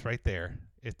it. It's right there.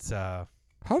 It's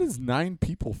How does 9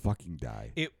 people fucking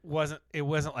die? It wasn't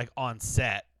like on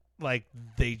set. Like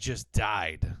they just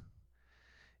died.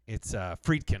 It's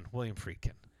William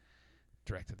Friedkin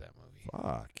directed that movie.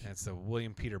 Fuck. And it's a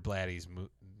William Peter Blatty's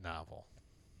novel.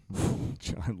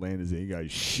 John Landis ain't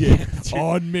got shit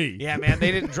on me. Yeah, man,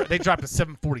 they didn't. They dropped a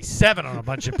 747 on a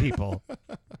bunch of people,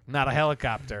 not a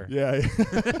helicopter. Yeah.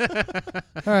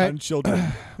 All right. On children.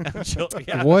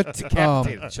 Yeah, What,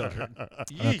 decapitated children?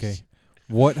 Okay.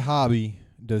 What hobby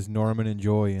does Norman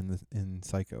enjoy in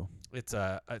Psycho? It's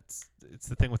the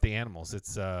thing with the animals.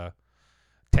 It's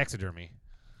taxidermy.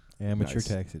 Amateur Nice.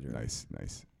 taxidermy. Nice.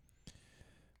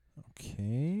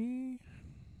 Okay.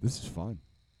 This is fun.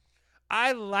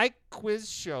 I like quiz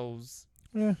shows.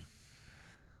 Yeah.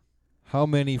 How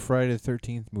many Friday the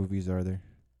 13th movies are there?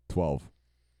 12.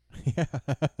 Yeah.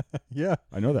 Yeah.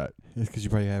 I know that. It's because you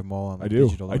probably have them all on I do.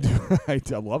 digital. I do.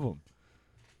 I love them.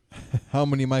 How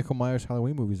many Michael Myers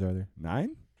Halloween movies are there?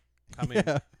 9? I mean,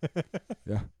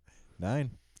 Yeah.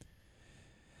 9.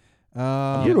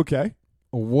 I'm doing okay.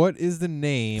 What is the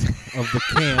name of the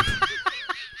camp?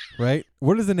 Right?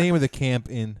 What is the name of the camp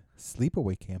in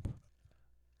Sleepaway Camp?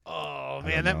 oh I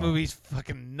man, don't that know. movie's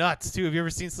fucking nuts too. Have you ever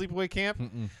seen Sleepaway Camp?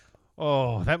 Mm-mm.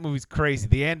 Oh, that movie's crazy.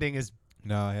 The ending is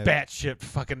No, I haven't. batshit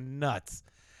fucking nuts.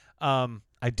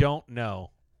 I don't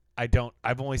know.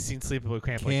 I've only seen Sleepaway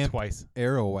Camp like Camp twice.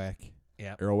 Arawak.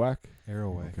 Arawak?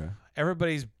 Arawak. Okay.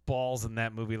 Everybody's balls in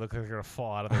that movie look like they're gonna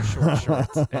fall out of their short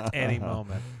shorts at any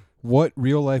moment. What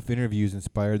real life interviews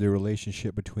inspired the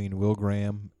relationship between Will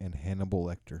Graham and Hannibal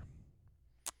Lecter?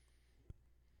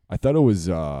 I thought it was.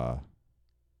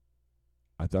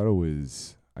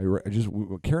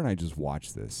 Karen and I just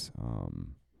watched this. I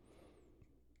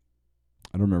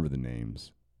don't remember the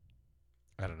names.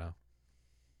 I don't know.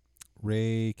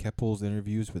 Ray Keppel's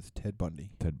interviews with Ted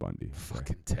Bundy. Ted Bundy.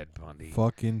 Fucking Ted Bundy.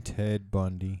 Fucking Ted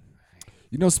Bundy.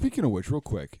 You know, speaking of which, real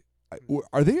quick, were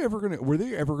they ever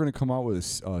gonna come out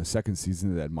with a second season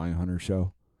of that Mindhunter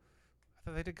show, I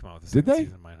thought they did come out with a Did second they?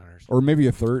 season of Mindhunters. or maybe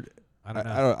a third? I don't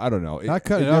know. I don't know. Not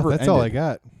cut it off. never That's all I ended.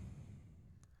 got.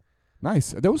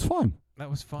 Nice. That was fun. That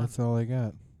was fun. That's all I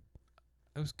got.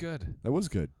 That was good. That was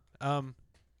good. Let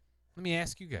me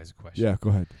ask you guys a question. Yeah. Go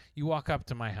ahead. You walk up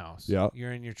to my house. Yeah.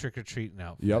 You're in your trick or treating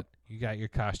outfit. Yep. You got your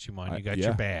costume on. You got yeah.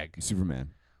 your bag. Superman.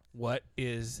 What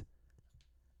is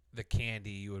the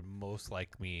candy you would most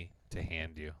like me to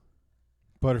hand you?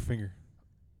 Butterfinger.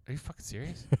 Are you fucking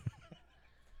serious?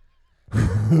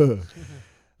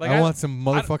 I want some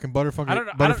motherfucking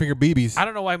Butterfinger BBs. I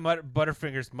don't know why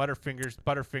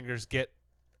Butterfingers get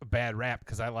a bad rap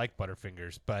because I like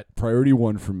Butterfingers, but Priority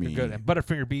 1 for they're me. good. And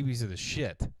Butterfinger BBs are the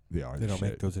shit. They are. They the don't shit.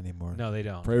 make those anymore. No, they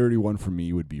don't. Priority 1 for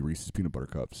me would be Reese's peanut butter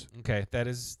cups. Okay, that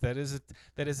is a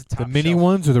top. The mini shelf.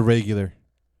 ones or the regular?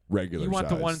 Regular. You want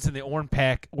the size. ones in the orange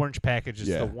package? Is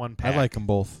Yeah. the one pack. I like them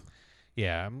both.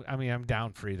 Yeah, I'm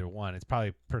down for either one. It's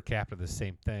probably per capita the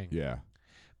same thing. Yeah,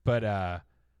 But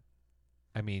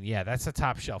that's a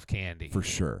top shelf candy. for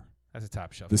sure. That's a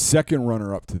top shelf. The second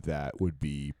runner up to that would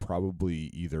be probably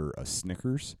either a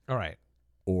Snickers All right,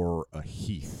 or a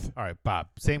Heath. Bob.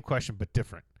 Same question but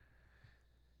different.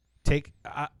 Take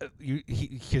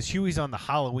because Huey's on the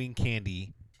Halloween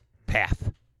candy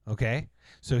path. Okay,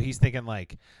 so he's thinking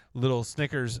like little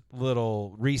Snickers,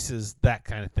 little Reese's, that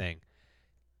kind of thing.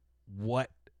 What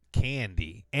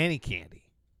candy, any candy,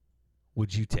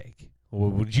 would you take?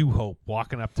 What would you hope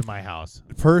walking up to my house?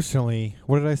 Personally,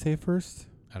 what did I say first?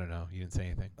 I don't know. You didn't say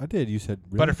anything. I did. You said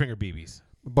really? Butterfinger BBs.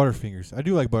 Butterfingers. I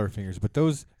do like Butterfingers, but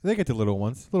those they get the little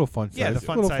ones, little fun size. Yeah, the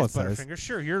fun little size fun size. Butterfinger.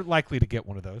 Sure, you're likely to get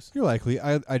one of those. You're likely.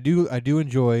 I do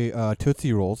enjoy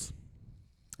Tootsie Rolls.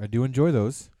 I do enjoy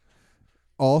those.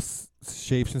 All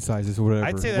shapes and sizes, whatever.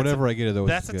 I'd say that's whatever I get of those.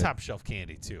 That's is a good. top shelf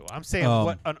candy too. I'm saying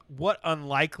what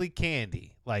unlikely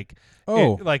candy like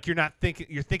like you're not thinking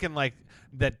you're thinking like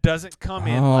that doesn't come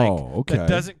in that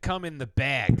doesn't come in the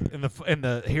bag in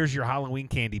the here's your Halloween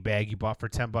candy bag you bought for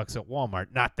 $10 at Walmart.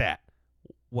 Not that.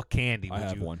 What candy I would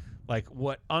have you one. like?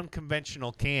 What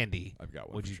unconventional candy I've got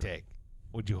one. would for you sure. take?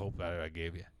 Would you hope I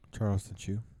gave you? Charleston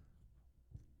Chew.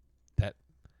 That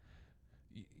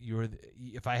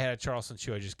if I had a Charleston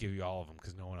Chew, I'd just give you all of them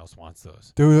because no one else wants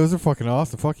those. Dude, those are fucking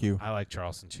awesome. Fuck you. I like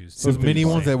Charleston Chews. Those mini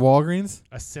ones at Walgreens.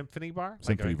 A Symphony bar?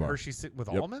 Symphony like a bar. Hershey with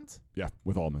Yep. almonds? Yeah,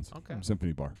 with almonds. Okay.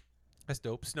 Symphony bar. That's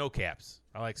dope. Snow caps.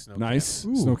 I like snow Nice.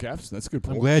 caps. Ooh. Snow caps. That's a good.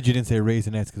 I'm pull. glad you didn't say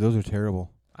Raisinets because those are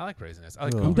terrible. I like Raisinets. I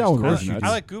like Ugh. goobers. I'm down with Crunchy. Raisinets. I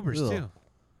like goobers Ugh. too.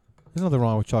 There's nothing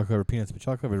wrong with chocolate covered peanuts, but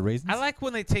chocolate covered raisins. I like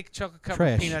when they take chocolate covered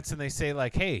Trash. peanuts and they say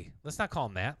like, "Hey, let's not call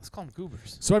them that. Let's call them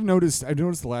goobers." So I've noticed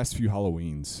the last few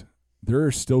Halloweens, there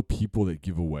are still people that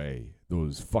give away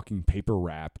those fucking paper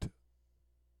wrapped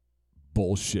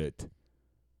bullshit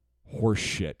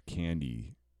horseshit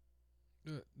candy.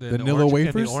 The Vanilla orange,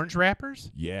 wafers? and the orange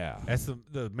wrappers. Yeah. That's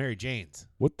the Mary Janes.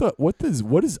 What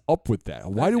is up with that?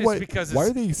 Why Because why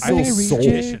it's- are they I so think it's sold?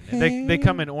 tradition. They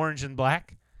come in orange and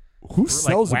black. Who like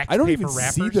sells them? wax I don't paper even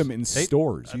see wrappers. them in They-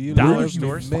 stores. You dollar love me,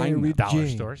 stores, Mary dollar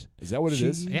Jane. stores. Is that what it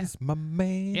is? Yeah. She's my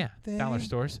main Yeah, dollar thing.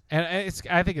 stores, and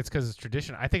I think it's because it's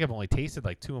tradition. I think I've only tasted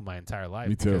like 2 in my entire life.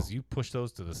 Me too. Because you push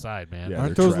those to the side, man. Yeah.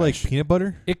 Aren't they're those like trash. peanut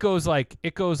butter? It goes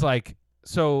like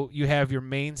so. You have your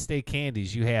mainstay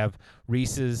candies. You have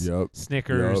Reese's, Yep.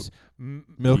 Snickers,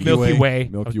 Milky Way. I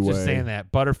was Milky just Way. saying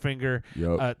that Butterfinger,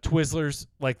 Yep. Twizzlers,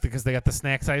 like because they got the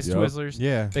snack size Yep. Twizzlers.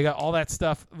 Yeah. They got all that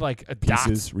stuff like Pieces,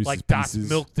 dots, Reese's like dots, Pieces.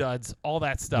 Milk Duds, all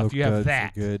that stuff. Milk You have Duds are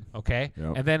that, good. okay?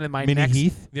 Yep. And then in my Mini next,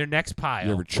 Heath? your next pile, You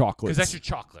have your chocolates. because that's your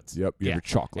chocolates. Yep. You yeah. have your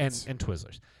chocolates. and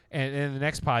Twizzlers. And in the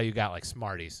next pile, you got like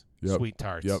Smarties, Yep. Sweet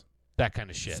Tarts, Yep. that kind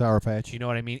of shit. Sour Patch. You know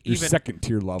what I mean? your even second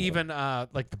tier level. even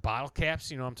like the bottle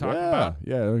caps. You know what I'm talking yeah. about?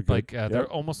 Yeah. They're good. Like Yep. they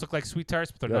almost look like Sweet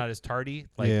Tarts, but they're Yep. not as tarty.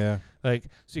 Like yeah. like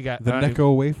so you got The I don't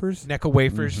Necco wafers. even- Necco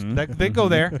wafers. Mhm. They go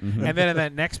there. Mhm. And then in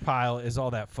that next pile is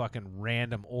all that fucking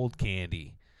random old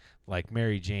candy, like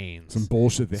Mary Jane's. Some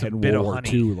bullshit they Some had in bit World of War honey.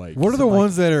 II. Like, What are the some, like,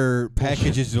 ones that are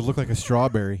packages that look like a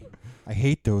strawberry? I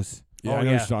hate those. yeah, Oh, I know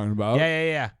yeah. what you're talking about.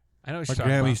 yeah. I know what My you're talking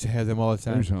grandma about. used to have them all the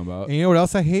I know what time. you're talking about. And you know what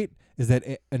else I hate is that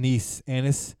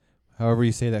anise, however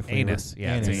you say that flavor. Anise,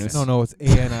 yeah, it's anise. No, it's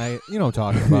A-N-I. You know what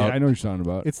I'm talking Yeah, about. I know what you're talking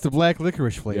about. It's the black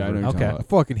licorice flavor. Yeah, I know what you're Okay. talking I about.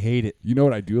 fucking hate it. You know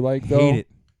what I do like though? Hate it.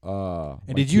 And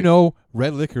And did you know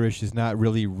red licorice is not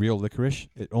really real licorice?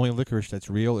 The only licorice that's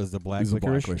real is the black Is the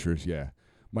licorice. black licorice? Yeah.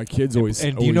 My kids always.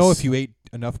 And do you know if you ate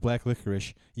enough black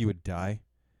licorice, you would die?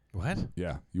 What?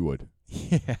 Yeah, you would.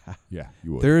 Yeah. Yeah,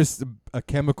 you would. There is a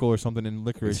chemical or something in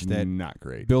licorice it's that not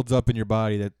great. builds up in your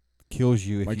body that kills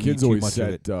you if My you kids eat too always much of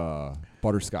it. set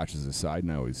butterscotches aside,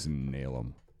 and I always nail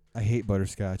them. I hate I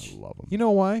butterscotch. love them. You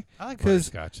know why? I like 'Cause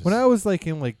butterscotches. When I was like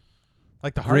in like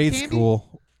like the hard grade candy?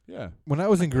 school, Yeah. when I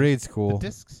was in grade the school,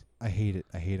 discs. I hate it.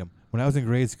 I hate them. When I was in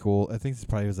grade school, I think this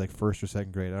probably was like first or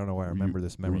second grade. I don't know why I remember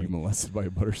this Were memory. you molested by a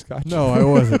butterscotch? No, I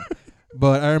wasn't.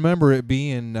 But I remember it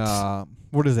being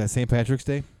what is that? St. Patrick's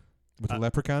Day with the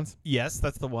leprechauns? Yes,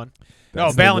 that's the one. That's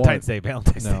No, the Valentine's one. Day.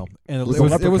 Valentine's No, Day. and Was it the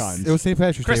was leprechauns. it was St.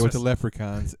 Patrick's Day with the Christmas.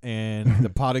 leprechauns and the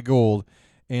pot of gold.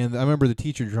 And I remember the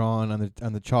teacher drawing on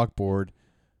the chalkboard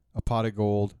a pot of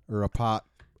gold or a pot,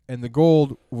 and the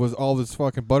gold was all this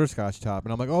fucking butterscotch top.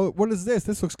 And I'm like, oh, what is this?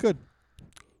 This looks good.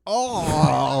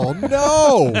 Oh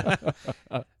no!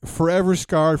 Forever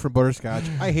scarred from butterscotch.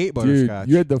 I hate Dude, butterscotch.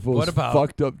 you had the most What about-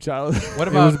 fucked up childhood. What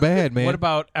It about was bad, man. What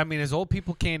about? I mean, as old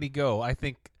people candy go, I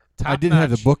think top I didn't have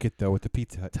the notch- booklet though with the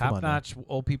Pizza Hut. Come Top on now. notch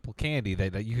old people candy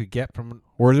that you could get from.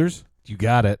 Werther's. You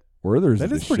got it. Werther's That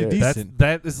the is pretty shit. decent.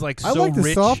 That is like I so like the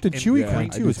rich soft and chewy yeah, cream I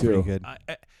too. do It's pretty too. good.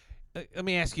 Let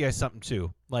me ask you guys something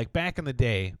too. Like back in the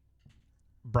day,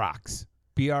 Brock's,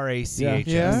 BRACHS.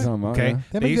 Yeah. That's what I'm talking about, Okay, yeah.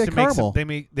 They they make used that to make caramel.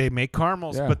 they make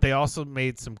caramels, Yeah. but they also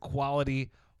made some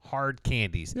quality hard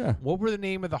candies. Yeah. What were the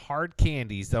name of the hard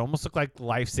candies that almost looked like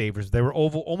Lifesavers? They were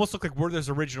oval, almost looked like Werther's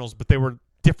Originals, but they were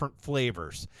different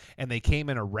flavors, and they came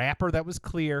in a wrapper that was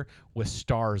clear with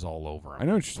stars all over I them.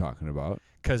 know what you're talking about.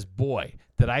 Because boy,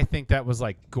 did I think that was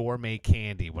like gourmet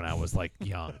candy when I was like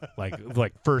young, like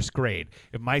first grade.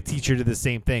 If my teacher did the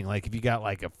same thing, like if you got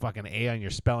like a fucking A on your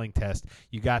spelling test,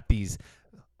 you got these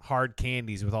hard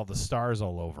candies with all the stars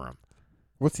all over them.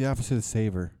 What's the opposite of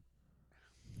savor?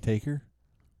 Taker?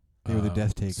 They were the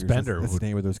Death Takers. Spender That's would- the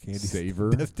name of those candies.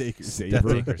 Savor. Death Takers. Savor.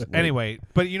 Death Takers. Anyway,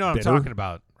 but you know what Bitter? I'm talking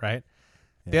about, right?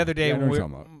 The Yeah. other day, Yeah, I know what we- you're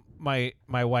talking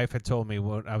my wife had told me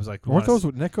when I was like, Weren't those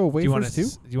with Necco do you want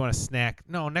wafers too? do you want a snack?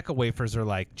 No, Necco wafers are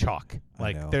like chalk. I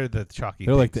Like know. they're the chalky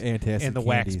They're like things. the antacid and the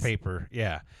wax candies. paper.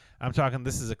 Yeah, I'm talking.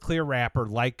 This is a clear wrapper,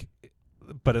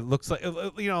 but it looks like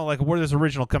like where this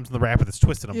original comes in the wrapper that's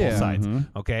twisted on Yeah. both sides. Mhm.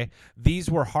 Okay, these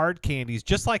were hard candies,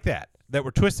 just like that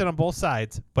were twisted on both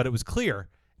sides, but it was clear,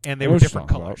 and they I were know what you're different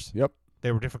talking about. colors. Yep.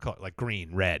 They were different colors, like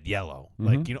green, red, yellow,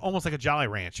 Mhm. like almost like a Jolly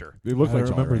Rancher. They look I like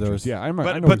remember Jolly Ranchers. those. Yeah, I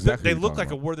But know exactly they what look you're like a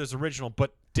talking Werther's Original,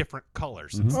 but different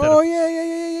colors Mhm. instead Oh of.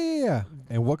 yeah.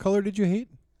 And what color did you hate?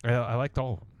 I liked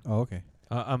all of them. Oh okay.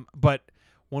 But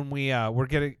when we're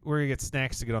gonna get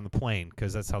snacks to get on the plane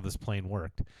because that's how this plane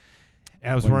worked.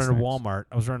 And I was Plane running to snacks.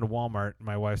 Walmart. And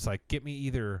my wife's like, "Get me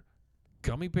either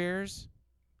gummy bears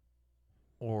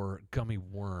or gummy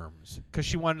worms," because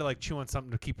she wanted to like chew on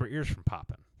something to keep her ears from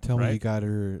popping. Tell me Right? you got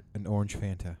her an orange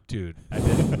Fanta. Dude, I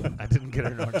didn't. I didn't get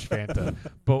her an orange Fanta,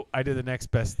 but I did the next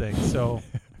best thing. So,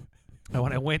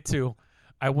 when I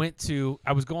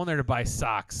was going there to buy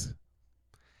socks.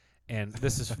 And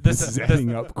this is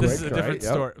adding up this is a quick, different right?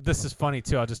 Yep. story. This is funny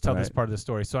too. I'll just tell this Right. part of the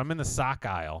story. So I'm in the sock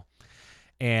aisle,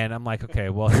 And I'm like, okay,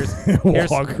 well, here's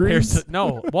Walgreens?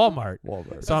 no, Walmart.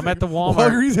 Walmart. So I'm at the Walmart.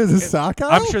 Walgreens has a sock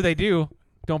aisle? I'm sure they do.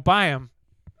 Don't buy them.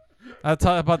 I'll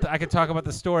tell about. I could talk about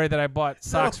the story that I bought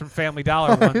socks from Family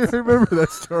Dollar I once. remember that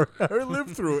story. I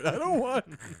lived through it. I don't want.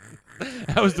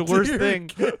 That was the worst thing.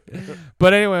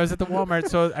 But anyway, I was at the Walmart,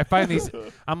 so I find these.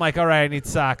 I'm like, all right, I need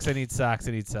socks. And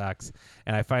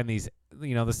I find these,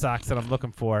 the socks that I'm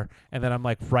looking for. And then I'm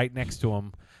like, right next to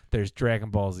them, there's Dragon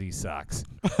Ball Z socks.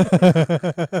 I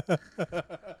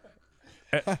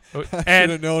should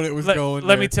have known it was going.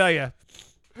 Let me tell you.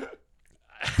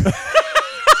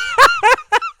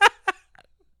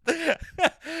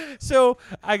 So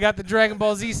I got the Dragon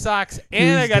Ball Z socks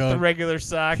and I got the regular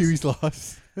socks. Huey's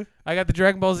lost. I got the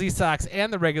Dragon Ball Z socks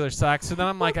and the regular socks. So then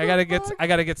I'm like, I gotta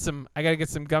get some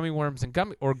gummy worms and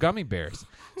gummy bears.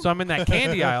 So I'm in that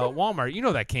candy aisle at Walmart. You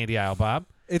know that candy aisle, Bob.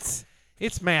 It's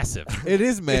massive. It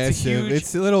is massive. It's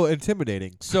It's a little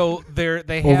intimidating. So they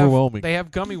have Overwhelming. They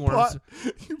have gummy worms.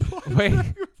 Wait.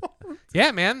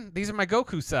 Yeah, man. These are my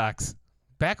Goku socks.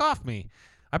 Back off me.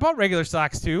 I bought regular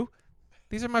socks too.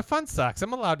 These are my fun socks.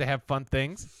 I'm allowed to have fun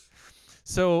things.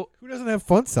 So Who doesn't have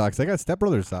fun socks? I got Step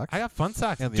Brothers socks. I got fun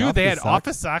socks. And the Dude, they had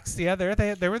office socks. office socks. Yeah,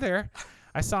 they were there.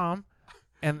 I saw them.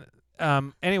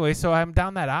 And anyway, so I'm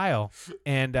down that aisle,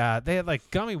 and they had like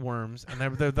gummy worms, and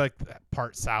they're like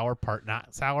part sour, part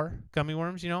not sour gummy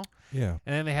worms, Yeah. And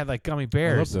then they had like gummy I love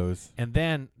bears. those. And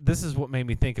then this is what made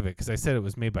me think of it, because I said it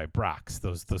was made by Brock's,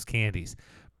 those candies.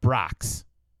 Brock's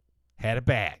had a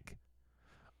bag,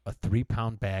 a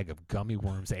 3-pound bag of gummy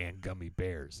worms and gummy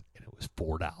bears, and it was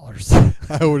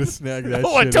 $4. I would have snagged that.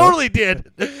 Oh, I shit totally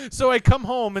did. So I come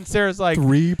home, and Sarah's like,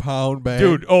 3-pound bag.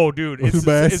 dude, it's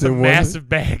massive, a wasn't it? massive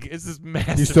bag. It's this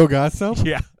massive. You still got some?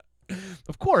 Yeah,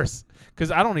 of course, because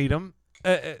I don't eat them.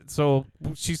 So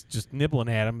she's just nibbling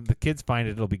at them. The kids find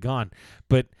it; it'll be gone.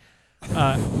 But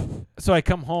so I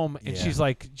come home and Yeah. she's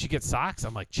like, "Did you get socks?"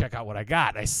 I'm like, "Check out what I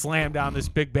got." I slam down this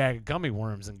big bag of gummy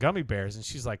worms and gummy bears, and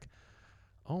she's like,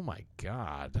 "Oh my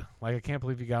god! Like, I can't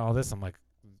believe you got all this." I'm like,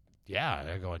 "Yeah."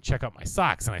 I go and check out my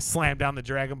socks, and I slam down the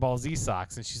Dragon Ball Z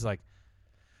socks, and she's like,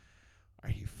 "Are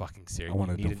you fucking serious? I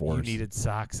want a You divorce." needed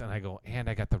socks." And I go, "And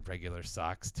I got the regular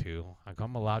socks too." I go,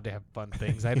 "I'm allowed to have fun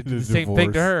things." I had to do A the same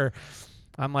thing to divorce. her.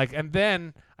 I'm like, and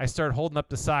then I start holding up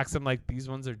the socks. I'm like, these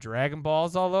ones are Dragon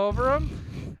Balls all over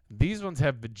them. These ones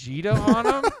have Vegeta on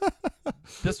them.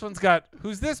 This one's got,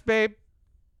 who's this, babe?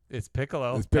 It's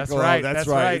Piccolo. It's That's Piccolo. right. That's That's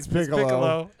right. right. It's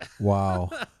Piccolo. Wow.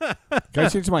 Can I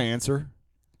change my answer?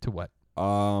 To what?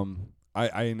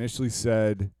 I initially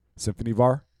said Symphony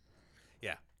Bar.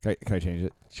 Yeah. Can I change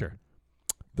it? Sure.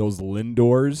 Those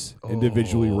Lindors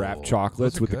individually wrapped Oh,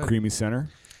 chocolates those are with the good. creamy center.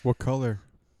 What color?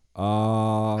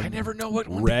 I never know what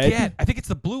one red to get. I think it's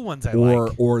the blue ones I or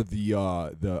like. or the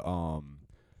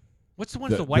What's the one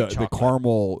with the white the chocolate?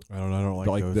 caramel I don't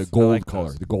like those. the gold like color.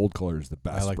 those. The gold color is the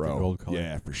best, like the bro. gold color.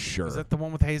 Yeah, for sure. Is that the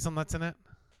one with hazelnuts in it?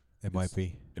 It might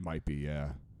be. It might be, yeah.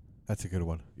 That's a good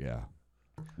one. Yeah.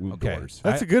 Okay. Lindors.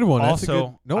 That's a good one. That's also, a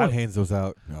good, no one hands those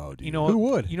out. No, dude. You know Who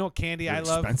would? You know what candy They're I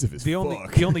love? expensive as the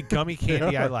fuck. only gummy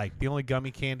candy I are. like. The only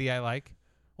gummy candy I like.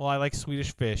 Well, I like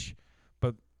Swedish Fish,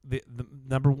 but the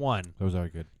number one, Those are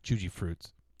good. Juji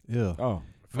Fruits. Yeah. Oh.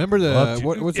 Remember Love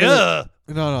what's the other? Ugh.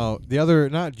 No, the other,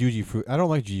 not Juji fruit. I don't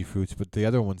like Juji fruits, but the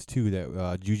other ones too.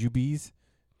 That Jujubes.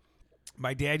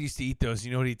 My dad used to eat those.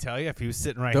 You know what he'd tell you if he was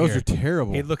sitting right Those here? are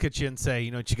terrible. He'd look at you and say,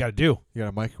 "You know what you got to do? You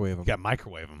gotta microwave them. You got to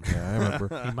microwave them." Yeah, I remember.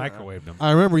 He microwaved them.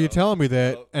 I remember you telling me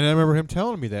that, and I remember him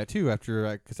telling me that too.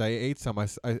 After, because I ate some, I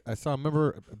saw.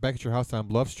 Remember back at your house on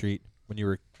Bluff Street when you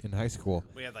were in high school,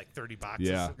 We had like 30 boxes.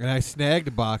 Yeah. and I snagged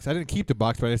a box. I didn't keep the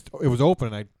box, but it was open,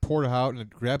 and I poured it out and I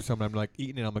grabbed some. And I'm like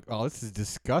eating it. I'm like, oh, this is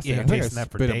disgusting. Yeah, I you're think I tasting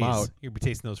that for spit days. them out. You'll be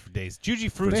tasting those for days.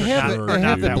 Juji Fruits They are have not, the, are they not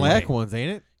have the that black way. ones,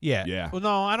 ain't it? Yeah. Yeah. Well,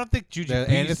 no, I don't think Juji The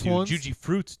Bees anise do. ones? Juji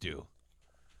Fruits do.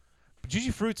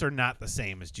 Juji Fruits are not the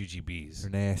same as Juji Bees.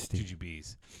 They're nasty. Juji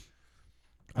Bees.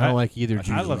 I don't like either I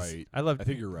think I Juji. love. right. I love. I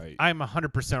think you're right. I'm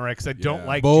 100% right because I don't Yeah.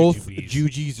 like Both Juji Bees.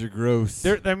 Jujis are gross.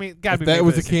 I mean, gotta If be that made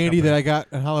was by the the same candy that company. I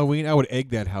got on Halloween, I would egg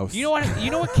that house. You know what? You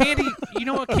know what candy? You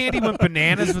know what candy went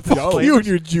bananas with the Yo, flavors? You and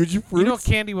your Juji fruits. You know what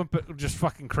candy went just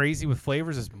fucking crazy with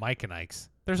flavors is Mike and Ike's.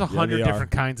 There's 100 they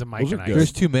different are. kinds of Mike Those and are Ike's. good.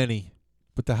 There's too many,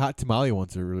 but the hot tamale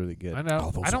ones are really good. I know.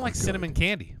 Oh, those I don't are like good. cinnamon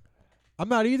candy. I'm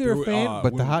not either a fan,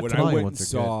 but the hot when tamale I went ones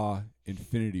and are saw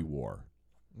Infinity War,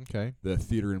 good. Okay. the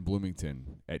theater in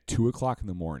Bloomington, at 2:00 in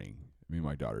the morning, me and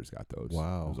my daughters got those.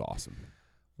 Wow. It was awesome.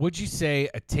 Would you say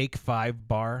a Take 5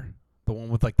 bar, the one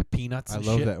with like the peanuts? I and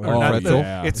love shit? that one. Or Oh, not pretzel? the-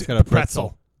 Yeah. It's It's got a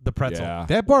pretzel. The pretzel. Yeah.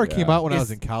 That bar came Yeah. out when I was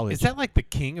in college. Is that like the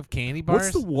king of candy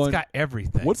bars? What's the one- It's got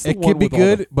everything. What's the it one can be with all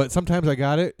the- good, but sometimes I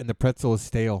got it and the pretzel is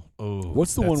stale. Oh,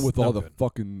 What's the one that's with no all the good.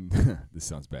 fucking? This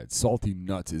sounds bad. Salty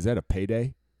nuts. Is that a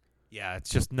payday? Yeah, it's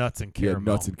just nuts and caramel.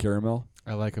 Yeah, nuts and caramel.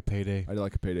 I like a payday. I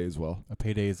like a payday as well. A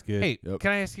payday is good. Hey, Yep.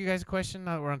 can I ask you guys a question?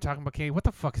 Now that we're on talking about candy. What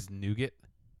the fuck is nougat?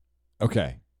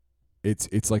 Okay,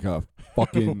 it's like a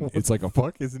fucking. It's like a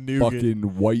fuck is nougat? fucking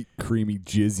white creamy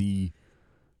jizzy.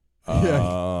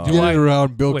 Yeah. Do Get I- it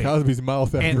around Bill wait. Cosby's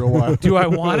mouth And after a while. do I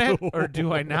want it or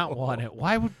do I not want it?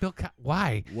 Why would Bill?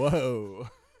 Why? Whoa,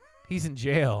 He's in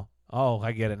jail. Oh,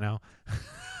 I get it now.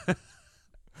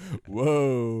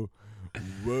 whoa,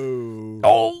 whoa.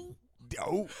 Oh,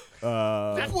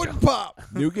 That wouldn't pop.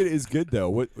 nougat is good though.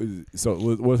 What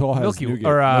all has Milky nougat?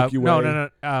 or Milky Way?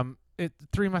 no.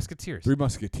 Three Musketeers. Three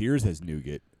Musketeers has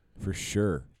nougat for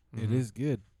sure. It Mhm. is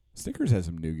good. Snickers has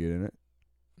some nougat in it.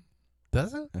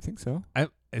 Does it? I think so.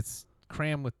 It's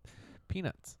crammed with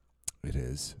peanuts. It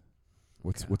is.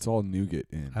 Okay. What's all nougat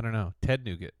in? I don't know. Ted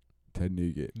Nougat. Ted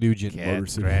Nougat, Nugent. Cat Motor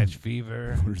City. scratch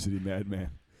fever. Motor City Madman.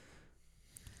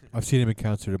 I've seen him in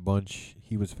concert a bunch.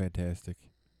 He was fantastic.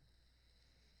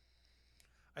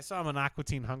 I saw him on Aqua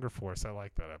Teen Hunger Force. I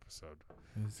like that episode.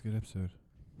 It's a good episode.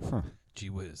 Huh. Gee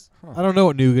whiz. I don't know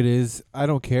what nougat is. I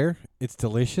don't care. It's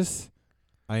delicious.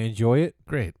 I enjoy it.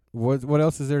 Great. What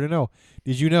else is there to know?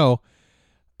 Did you know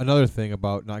another thing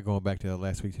about not going back to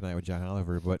last week tonight with John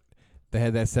Oliver, but they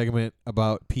had that segment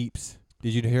about Peeps.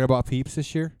 Did you hear about Peeps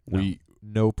this year?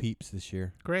 No Peeps this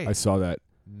year. Great. I saw that.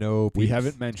 No Peeps. We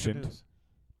haven't Good mentioned news.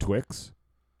 Twix.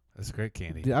 That's great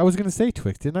candy. I was going to say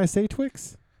Twix. Didn't I say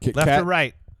Twix? Kit Left Kat. or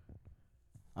right?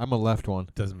 I'm a left one.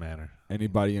 Doesn't matter.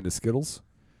 Anybody into Skittles?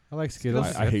 I like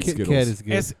Skittles. I hate Kit Skittles. Kat is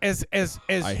good. As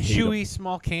I hate 'em. chewy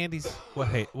small candies. What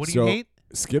do So- you hate?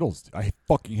 Skittles. I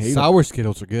fucking hate 'em. Sour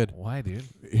Skittles are good. Why, dude?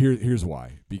 Here's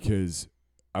why. Because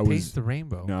I Taste was the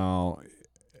rainbow. no.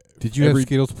 Did you every, have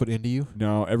Skittles put into you?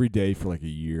 No, every day for like a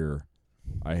year,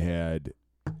 I had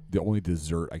the only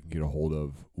dessert I can get a hold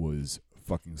of was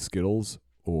fucking Skittles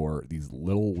or these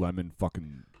little lemon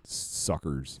fucking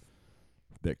suckers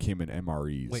that came in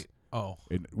MREs. Wait. Oh,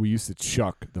 And we used to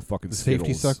chuck the fucking The Skittles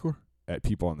safety sucker? at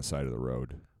people on the side of the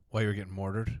road. while you're getting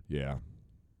mortared. Yeah.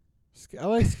 I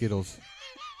like Skittles.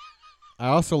 I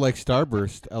also like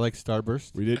Starburst. I like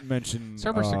Starburst. We didn't mention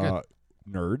Starbursts are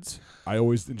Nerds. I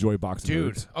always enjoy box of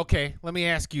Dude, Nerds. okay, let me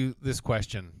ask you this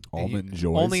question. Almond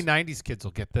Joys. Only 90s kids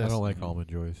will get this. I don't like Almond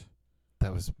Joys.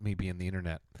 That was me being the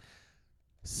internet.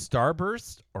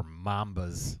 Starburst or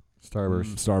Mambas?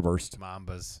 Starburst. Starburst.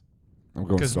 Mambas. I'm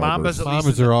going Because Starburst. Mambas, at least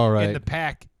Mambas in are the- all right. In the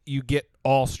pack, you get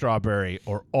all strawberry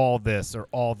or all this or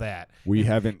all that. We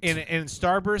haven't. In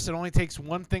Starburst, it only takes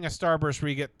one thing of Starburst where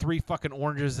you get 3 fucking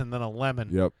oranges and then a lemon.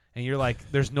 Yep. And you're like,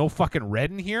 there's no fucking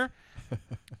red in here?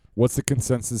 What's the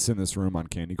consensus in this room on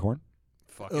candy corn?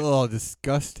 Fuck it. Oh,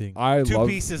 disgusting. I 2 love.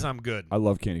 pieces, I'm good. I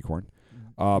love candy corn.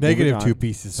 Negative moving 2 on.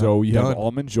 pieces. So I'm you have done.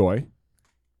 Almond Joy.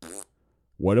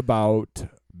 What about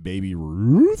Baby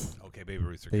Ruth? Okay, Baby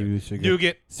Ruths are Baby good. Ruths are good.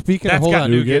 Nougat. Speaking That's of, hold got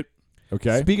on. nougat.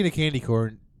 Okay. Speaking of candy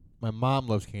corn, my mom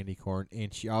loves candy corn,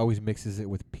 and she always mixes it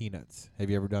with peanuts. Have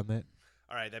you ever done that?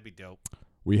 All right, that'd be dope.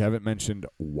 We haven't mentioned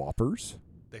Whoppers.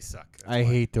 They suck. That's I why.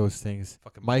 hate those things.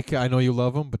 Fucking Micah, I know you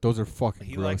love them, but those are fucking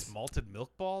He gross. likes malted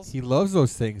milk balls? He loves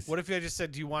those things. What if I just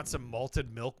said, do you want some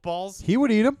malted milk balls? He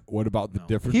would eat them. What about the No.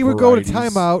 different? He would go to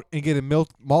varieties? timeout and get a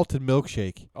malted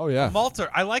milkshake. Oh yeah. Malter.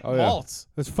 I like Oh, yeah. malts.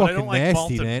 That's but I fucking don't like nasty,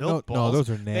 malted man. milk No, balls. those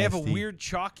are nasty. They have a weird,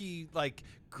 chalky, like,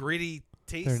 gritty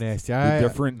taste. They're nasty. The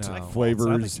different no. Like flavors,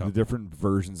 malts, I the think different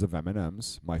versions of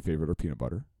M&Ms. My favorite are peanut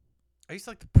butter. I used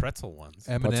to like the pretzel ones.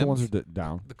 Pretzel ones are M&Ms.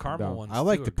 down. The caramel down. ones. I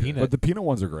like too the are good. peanut. But the peanut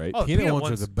ones are great. Oh, the peanut peanut ones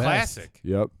are ones the best. Classic.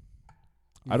 Yep.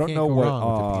 You I don't can't know go what wrong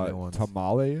with the peanut ones.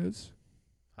 tamale is.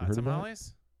 Hot heard of that?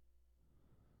 tamales?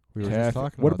 We were Taffy. just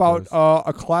talking What about about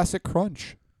those. a classic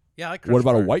crunch? Yeah, I like What Crunch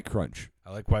about a Bar. white crunch?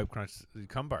 I like White Crunch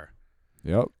Cumbar.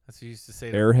 Yep. That's what you used to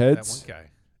say to Airheads? that one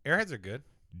guy. Airheads are good.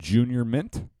 Junior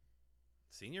mint.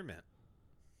 Senior mint.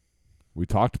 We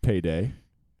talked payday.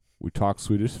 We talked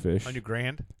Swedish fish. 100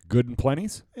 grand. Good and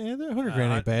plenties. Yeah, they're 100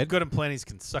 grand ain't bad. Good and plenties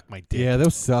can suck my dick. Yeah,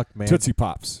 those suck, man. Tootsie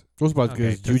Pops. Those are about as good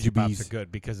Okay, as Tootsie Pops Jujubes. are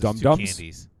good because it's Dum two Dums?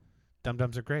 candies. Dum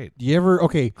Dums are great. You ever,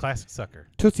 okay, Classic sucker.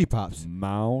 Tootsie Pops.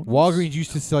 Mounds. Walgreens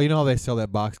used to sell, you know how they sell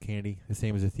that box candy, the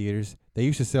same as the theaters? They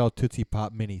used to sell Tootsie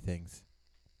Pop mini things.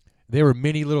 They were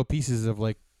mini little pieces of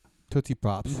like Tootsie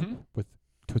Pops Mhm. with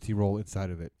Tootsie Roll inside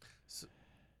of it.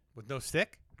 With no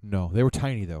stick? No, they were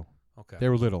tiny though. Okay. They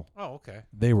were little. Oh, okay.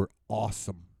 They were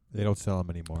awesome. They don't sell them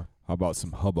anymore. How about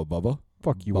some Hubba Bubba?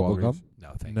 Fuck you, Bubble Walgreens. gum? No,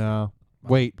 thank you. No.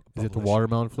 Wait, is it the Bubblicious.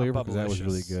 watermelon flavor? Because that was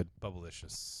really Bubblicious. good.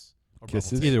 Bubblicious. Or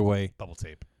Kisses? Bubble tape. Either way, Bubble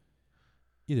tape.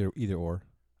 Either or.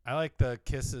 I like the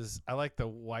Kisses. I like the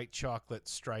white chocolate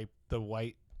stripe. The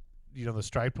white, the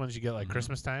striped ones you get like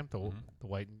Christmas time. The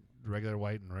white, regular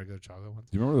white and regular chocolate ones.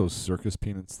 Do you remember those circus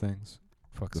peanuts things?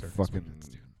 Fuck The circus fucking peanuts,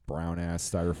 dude. brown ass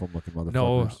styrofoam looking motherfuckers.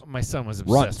 No, my son was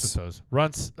obsessed Runts. with those.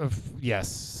 Runts.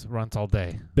 Yes, runts all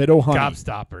day. Bit o' honey.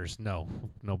 Gobstoppers. No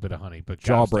bit of honey, but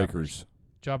Jawbreakers.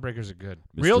 Jawbreakers are good.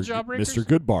 Mr. Real G- jawbreakers? Mr.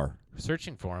 Goodbar.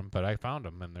 Searching for them, but I found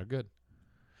them and they're good.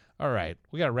 All right,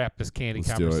 we got to wrap this candy Let's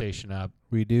do it. conversation up.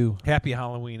 We do. Happy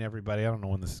Halloween, everybody. I don't know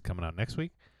when this is coming out. Next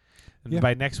week? And Yeah.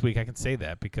 by next week, I can say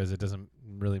that because it doesn't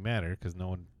really matter because no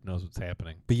one knows what's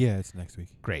happening. But yeah, it's next week.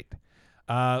 Great.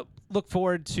 Look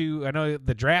forward to, I know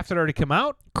the draft had already come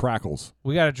out. Crackles.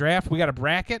 We got a draft. We got a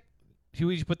bracket.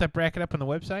 Huey, did you put that bracket up on the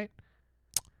website?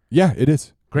 Yeah, it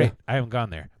is. Great. I haven't gone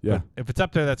there. Yeah. But if it's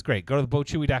up there, that's great. Go to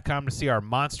thebochewy.com to see our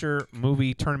monster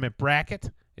movie tournament bracket.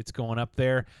 It's going up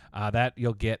there. That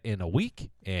you'll get in a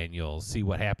week, and you'll see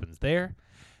what happens there.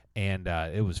 And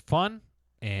it was fun.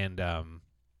 And,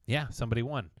 somebody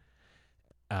won.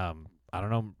 I don't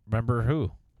know. Remember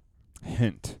who?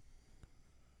 Hint.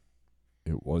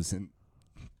 It wasn't.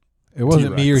 It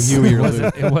wasn't me or T-Rex. Huey or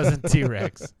Luke. It wasn't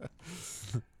T-Rex.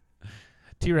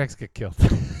 T-Rex got killed.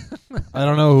 I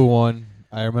don't know who won.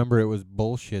 I remember it was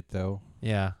bullshit, though.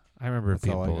 Yeah, I remember it That's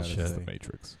being all I gotta bullshit. say. The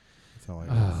Matrix. That's all I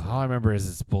got. All I remember is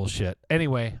it's bullshit.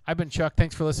 Anyway, I've been Chuck.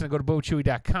 Thanks for listening. Go to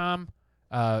bochewy.com.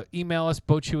 Email us,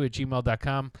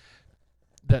 bochewy@gmail.com.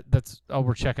 That's all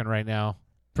we're checking right now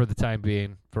for the time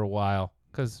being, for a while,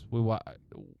 because we watch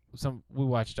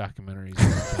documentaries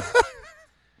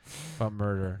about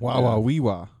murder. Wow, wee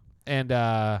wah. And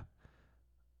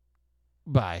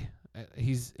bye.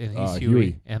 He's Huey,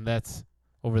 Huey. and that's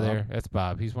over there. That's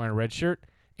Bob. He's wearing a red shirt.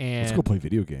 And Let's go play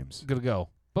video games. gonna go.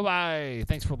 Bye-bye.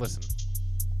 Thanks for listening.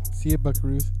 See ya,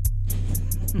 buckaroos.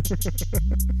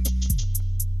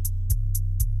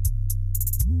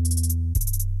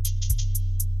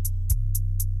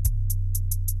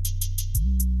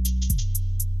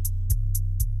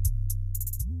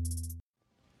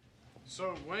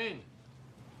 So, Wayne,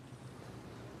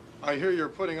 I hear you're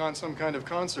putting on some kind of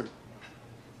concert.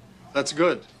 That's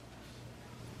good.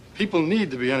 People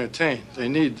need to be entertained. They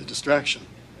need the distraction.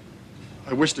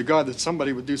 I wish to God that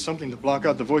somebody would do something to block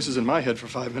out the voices in my head for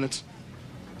 5 minutes.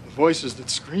 The voices that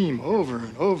scream over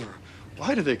and over.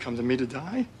 Why do they come to me to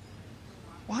die?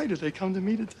 Why do they come to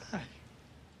me to die?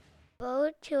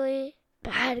 Bo Chewy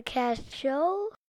Podcast Show.